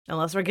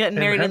 Unless we're getting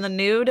And married in have the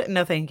nude,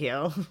 no thank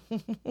you.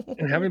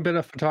 and having been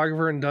a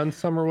photographer and done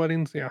summer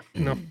weddings, yeah,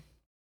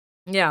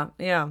 Yeah,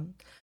 yeah.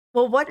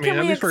 Well, what I mean, can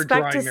at we least we're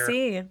expect dry to here.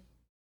 see?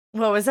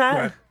 What was But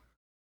that?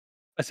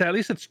 I say at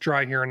least it's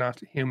dry here and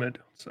not humid.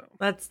 So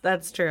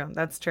That's true.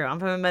 That's true. I'm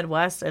from the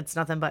Midwest. It's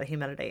nothing but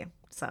humidity.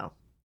 So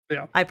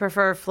yeah. I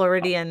prefer Uh,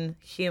 Floridian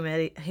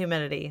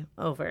humidity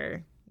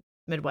over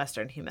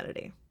Midwestern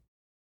humidity.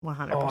 Oh,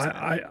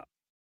 100%.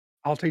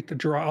 I'll take the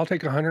dry. I'll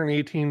take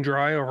 118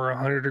 dry over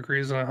 100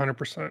 degrees and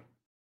 100%.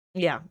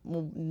 Yeah,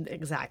 well,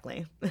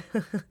 exactly.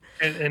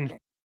 And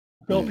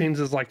Philippines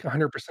is like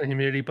 100%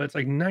 humidity, but it's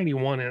like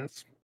 91, and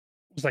it's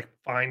like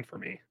fine for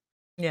me.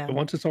 Yeah. But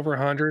once it's over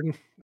 100,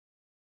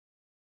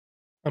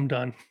 I'm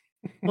done.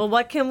 Well,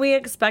 what can we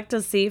expect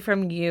to see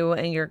from you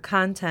and your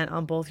content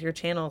on both your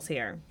channels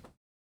here?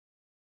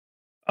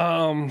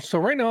 So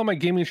right now on my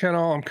gaming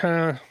channel, I'm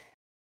kind of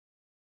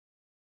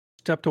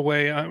stepped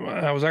away.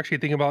 I was actually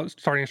thinking about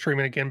starting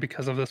streaming again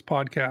because of this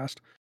podcast.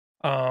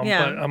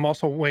 Yeah. But I'm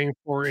also waiting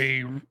for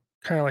a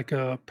kind of like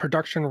a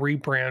production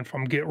rebrand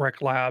from Get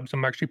Rec Labs.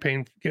 I'm actually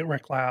paying Get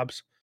Rec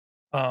Labs.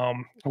 I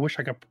wish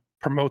I could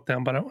promote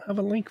them, but I don't have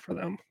a link for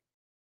them.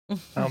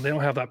 They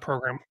don't have that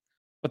program,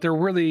 but they're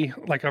really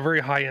like a very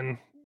high end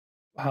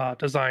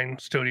design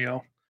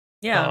studio.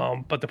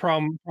 Yeah. But the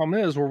problem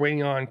is we're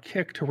waiting on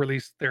Kick to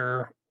release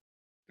their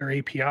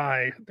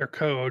API, their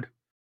code,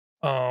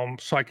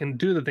 so I can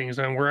do the things.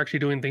 And we're actually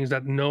doing things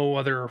that no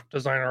other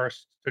design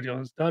artist studio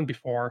has done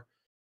before.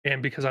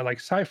 And because I like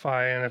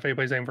sci-fi, and if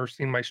anybody's ever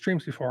seen my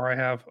streams before, I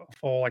have a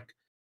full like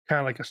kind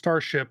of like a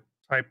starship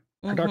type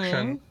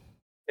production. Mhm.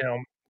 You know,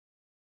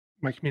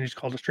 my community's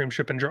called the Stream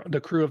Ship the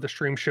crew of the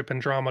Stream Ship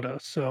Andromeda.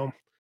 So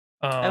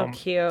Oh, I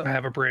cute.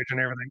 have a bridge and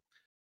everything.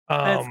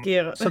 That's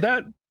cute. So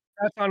that's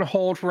on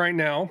hold for right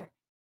now.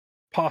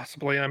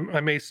 Possibly, I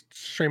may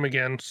stream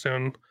again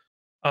soon.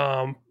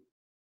 Um,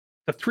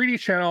 the 3D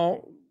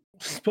channel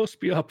was supposed to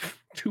be up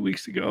 2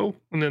 weeks ago,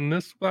 and then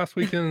this last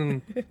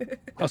weekend,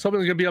 I was hoping it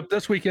was gonna be up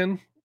this weekend.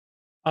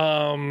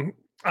 Um,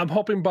 I'm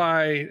hoping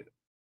by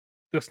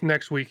this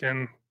next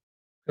weekend,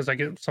 because I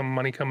get some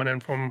money coming in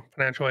from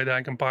financial aid, that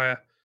I can buy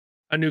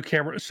a new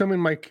camera. Assuming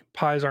my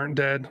pies aren't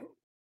dead,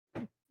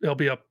 it'll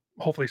be up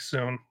hopefully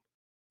soon.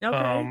 Okay.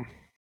 Um,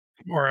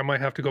 or I might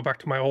have to go back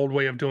to my old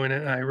way of doing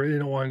it, and I really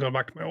don't want to go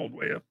back to my old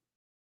way of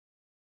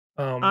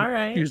All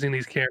right. using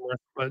these cameras.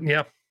 But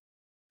yeah,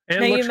 and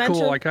Now it you looks cool.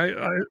 mentioned Like I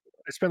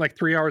spent like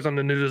 3 hours on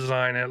the new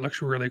design, and it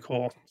looks really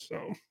cool.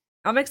 So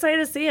I'm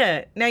excited to see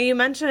it. Now you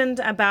mentioned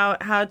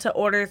about how to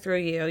order through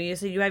you. You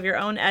said you have your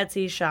own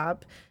Etsy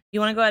shop. You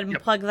want to go ahead and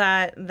yep, plug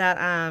that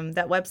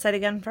website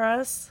again for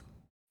us?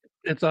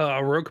 it's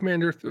a Rogue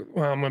Commander.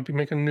 Well, I'm gonna be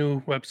making a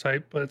new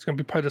website, but it's gonna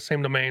be probably the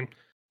same domain.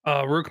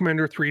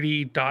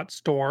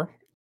 RogueCmdr3D.store,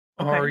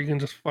 or Okay. you can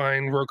just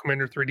find Rogue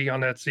Commander 3D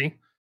on Etsy. It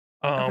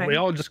Okay.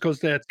 all just goes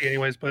to Etsy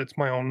anyways, but it's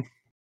my own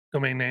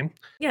domain name.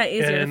 Yeah,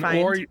 easier to And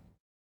find.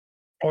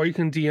 or you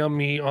can DM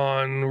me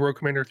on Rogue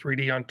Commander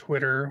 3D on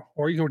Twitter,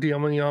 or you can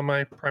DM me on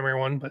my primary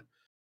one. But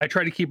I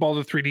try to keep all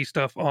the 3D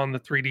stuff on the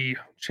 3D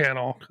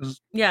channel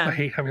because I Yeah.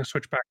 hate having to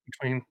switch back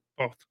between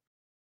both.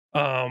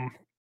 Um,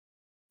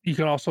 you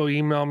can also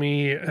email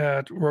me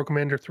at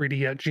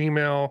RogueCmdr3D at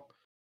Gmail.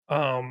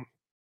 Um,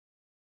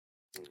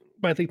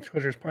 but I think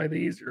Twitter is probably the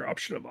easier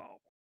option of all.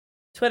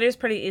 Twitter's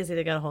pretty easy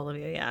to get a hold of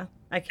you. Yeah,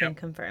 I Yep. can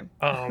confirm.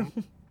 Um,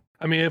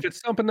 I mean, if it's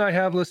something I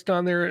have listed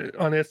on there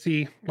on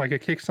Etsy, like a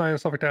kick sign and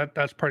stuff like that,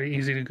 that's pretty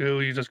easy to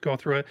do. You just go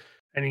through it,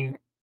 and he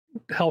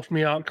helps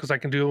me out because I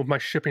can do my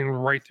shipping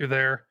right through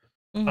there.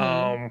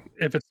 Mm-hmm.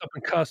 If it's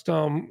something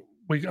custom,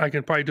 I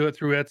can probably do it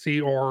through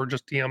Etsy or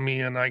just DM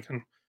me, and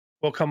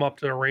we'll come up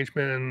to an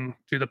arrangement and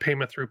do the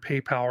payment through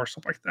PayPal or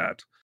something like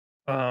that.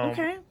 Um,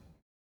 Okay.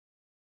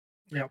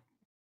 yeah.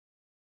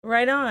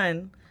 Right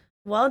on.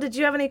 Well, did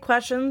you have any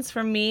questions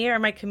for me or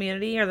my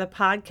community or the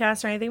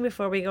podcast or anything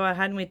before we go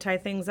ahead and we tie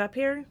things up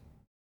here?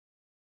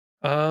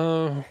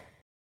 Uh,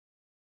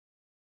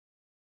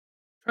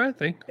 Trying to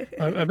think.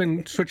 I've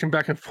been switching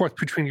back and forth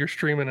between your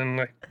streaming and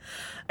like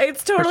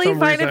It's for totally some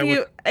fine reason if I would.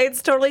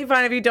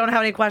 you don't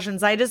have any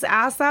questions. I just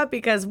asked that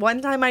because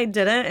one time I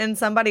didn't and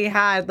somebody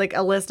had like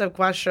a list of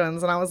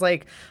questions and I was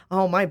like,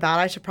 "Oh, my bad.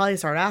 I should probably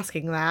start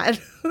asking that."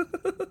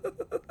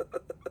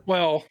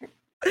 Well,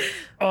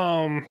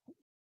 um,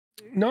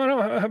 no, I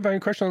don't have any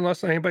question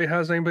unless anybody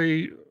has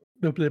anybody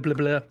blah, blah, blah,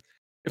 blah.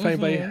 If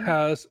anybody Mhm.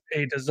 has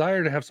a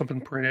desire to have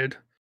something printed,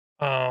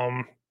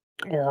 um,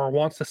 or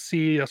wants to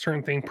see a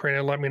certain thing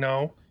printed, let me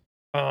know.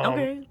 Um,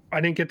 Okay.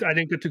 I didn't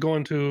get to go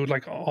into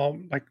like all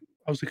like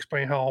I was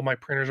explaining how all my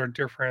printers are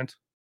different.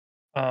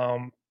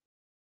 Um,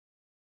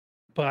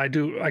 but I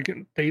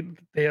can they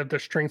have their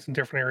strengths in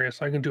different areas,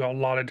 so I can do a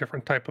lot of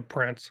different type of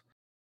prints.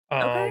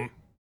 Okay. Um,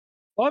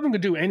 a lot of them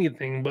can do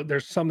anything, but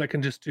there's some that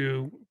can just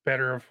do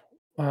better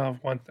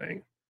of one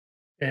thing.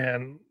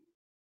 And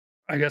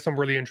I got some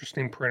really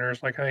interesting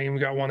printers. Like I even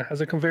got one that has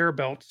a conveyor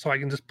belt, so I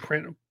can just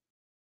print.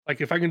 Like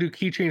if I can do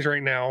keychains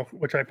right now,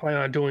 which I plan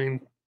on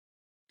doing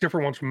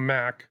different ones from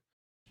Mac,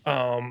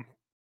 um,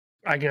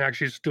 I can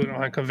actually just do it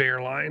on a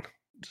conveyor line,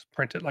 just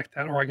print it like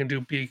that, or I can do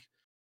big,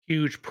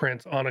 huge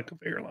prints on a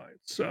conveyor line.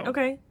 So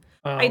Okay.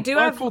 I do a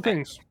lot of have cool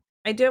things.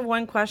 I do have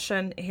one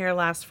question here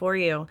last for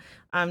you.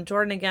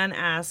 Jordan again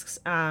asks,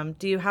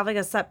 do you have like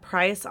a set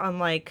price on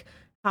like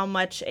how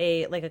much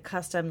a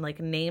custom like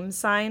name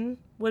sign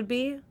would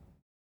be?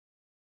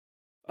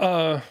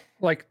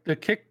 Like the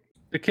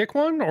kick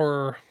one,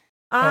 or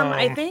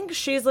I um, think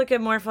she's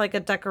looking more for like a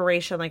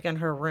decoration like in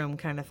her room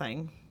kind of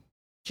thing.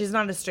 She's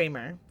not a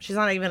streamer. She's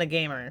not even a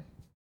gamer.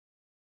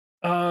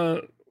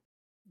 uh,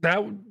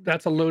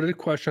 that's a loaded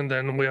question.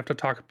 Then we have to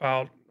talk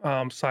about size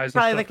and Probably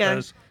stuff like a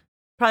because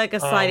probably like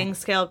a um, sliding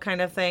scale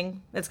kind of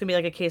thing. It's gonna be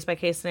like a case by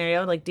case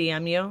scenario, like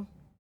DM you.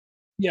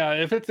 yeah,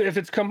 if it's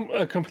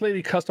a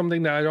completely custom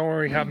thing that I don't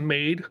already have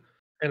made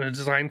and a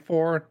design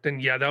for, then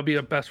yeah, that'll be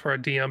the best for a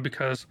DM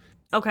because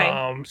Okay.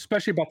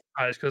 especially about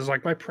the size, because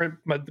like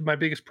my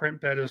biggest print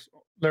bed is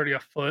literally a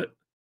foot,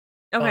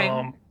 Okay.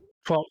 um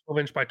 12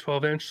 inch by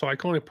 12 inch, so I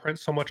can only print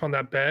so much on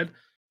that bed.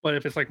 But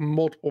if it's like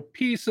multiple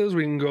pieces,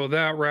 we can go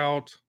that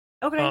route.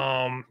 Okay.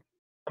 um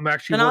I'm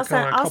actually Then working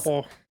on a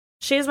couple.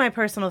 she's my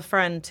personal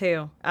friend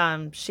too.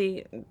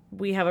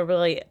 We have a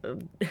really,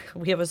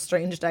 we have a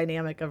strange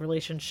dynamic of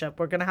relationship.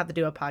 We're gonna have to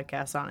do a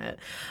podcast on it.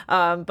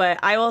 But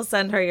I will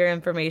send her your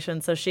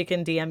information so she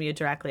can DM you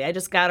directly. I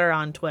just got her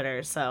on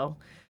Twitter, so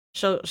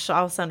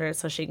I'll send her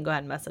so she can go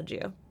ahead and message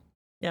you.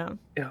 Yeah.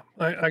 Yeah,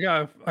 I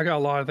got a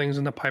lot of things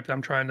in the pipe that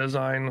I'm trying to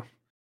design.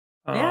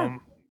 Yeah.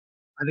 um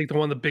I think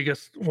one of the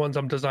biggest ones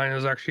I'm designing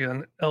is actually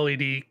an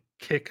LED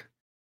kick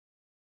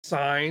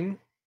sign.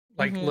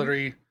 Like Mm-hmm.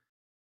 literally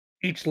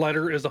each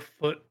letter is a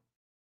foot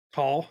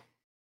tall.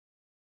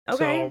 Okay.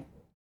 So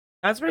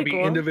That's it'll pretty be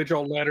cool.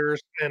 individual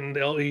letters and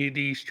the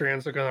LED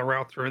strands are gonna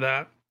route through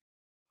that.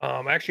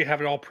 I actually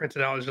have it all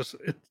printed out.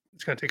 It's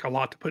it's going to take a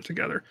lot to put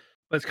together.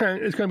 But it's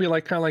going to be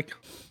like kind of like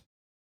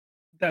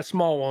that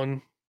small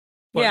one,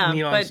 but Yeah,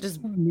 but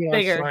just neon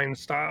bigger. sign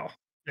style.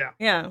 Yeah.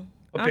 Yeah,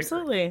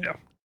 absolutely. Yeah.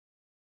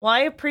 Well,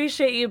 I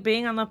appreciate you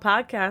being on the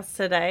podcast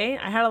today.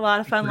 I had a lot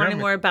of fun learning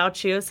more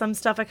about you. Some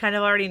stuff I kind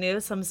of already knew,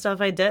 some stuff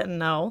I didn't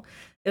know.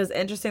 It was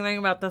interesting learning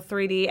about the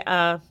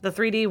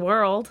 3D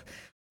world.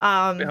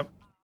 Yep.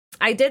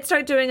 I did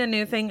start doing a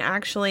new thing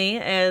actually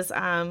is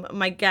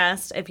my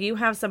guest, if you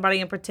have somebody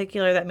in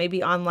particular that may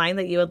be online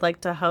that you would like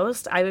to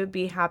host, I would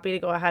be happy to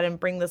go ahead and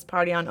bring this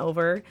party on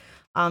over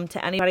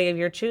to anybody of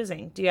your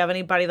choosing. Do you have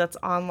anybody that's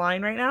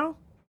online right now?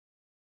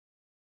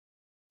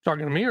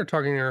 Talking to me or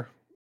talking to your...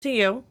 To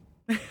you.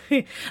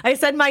 I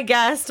said my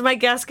guest. My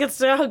guest gets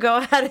to go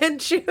ahead and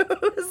choose.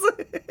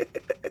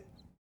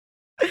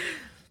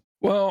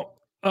 Well,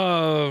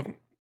 you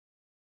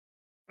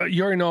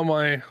already know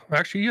my...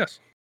 Actually, yes.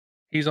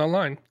 He's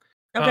online.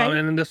 Okay.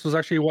 And this was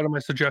actually one of my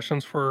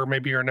suggestions for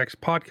maybe your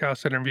next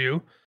podcast interview.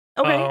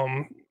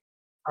 Okay.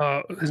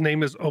 His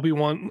name is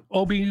Obi-Wan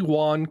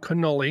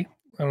Kenoly.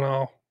 I don't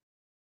know.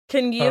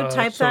 Can you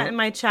type that in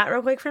my chat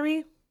real quick for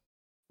me?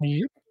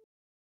 Yep.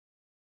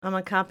 I'm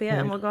gonna copy it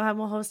and we'll go ahead and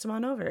we'll host him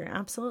on over.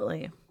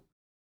 Absolutely.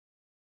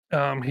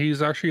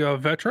 He's actually a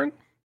veteran.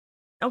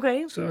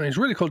 Okay. So he's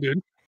a really cool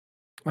dude.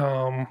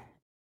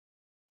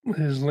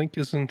 His link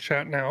is in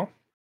chat now.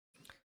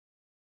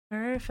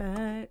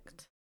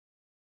 Perfect.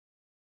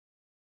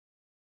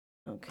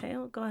 Okay,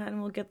 we'll go ahead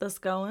and we'll get this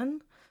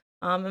going.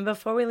 And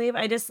before we leave,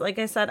 I just, like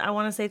I said, I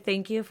want to say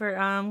thank you for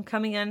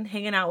coming in,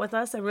 hanging out with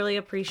us. I really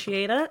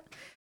appreciate it.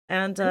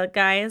 And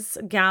guys,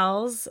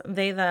 gals,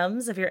 they,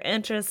 thems, if you're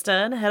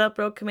interested, head up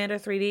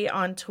RogueCmdr3D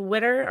on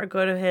Twitter or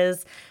go to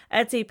his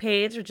Etsy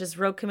page, which is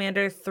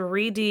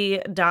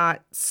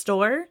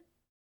RogueCmdr3D.store.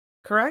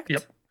 Correct?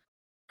 Yep.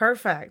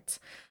 Perfect.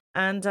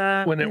 And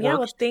when it yeah, works.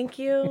 well, thank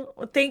you.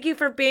 Well, thank you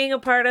for being a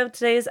part of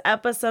today's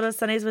episode of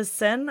Sundays with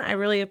Sin. I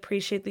really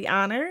appreciate the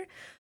honor.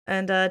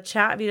 And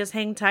chat, if you just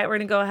hang tight, we're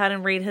gonna go ahead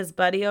and read his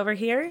buddy over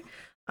here.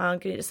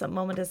 Give me just a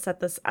moment to set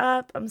this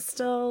up. I'm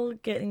still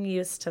getting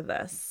used to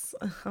this.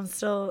 I'm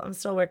still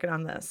working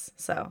on this.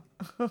 So,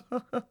 all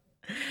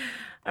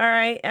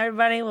right,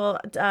 everybody.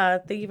 Well,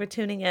 thank you for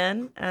tuning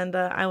in, and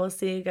I will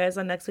see you guys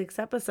on next week's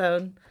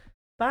episode.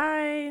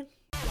 Bye.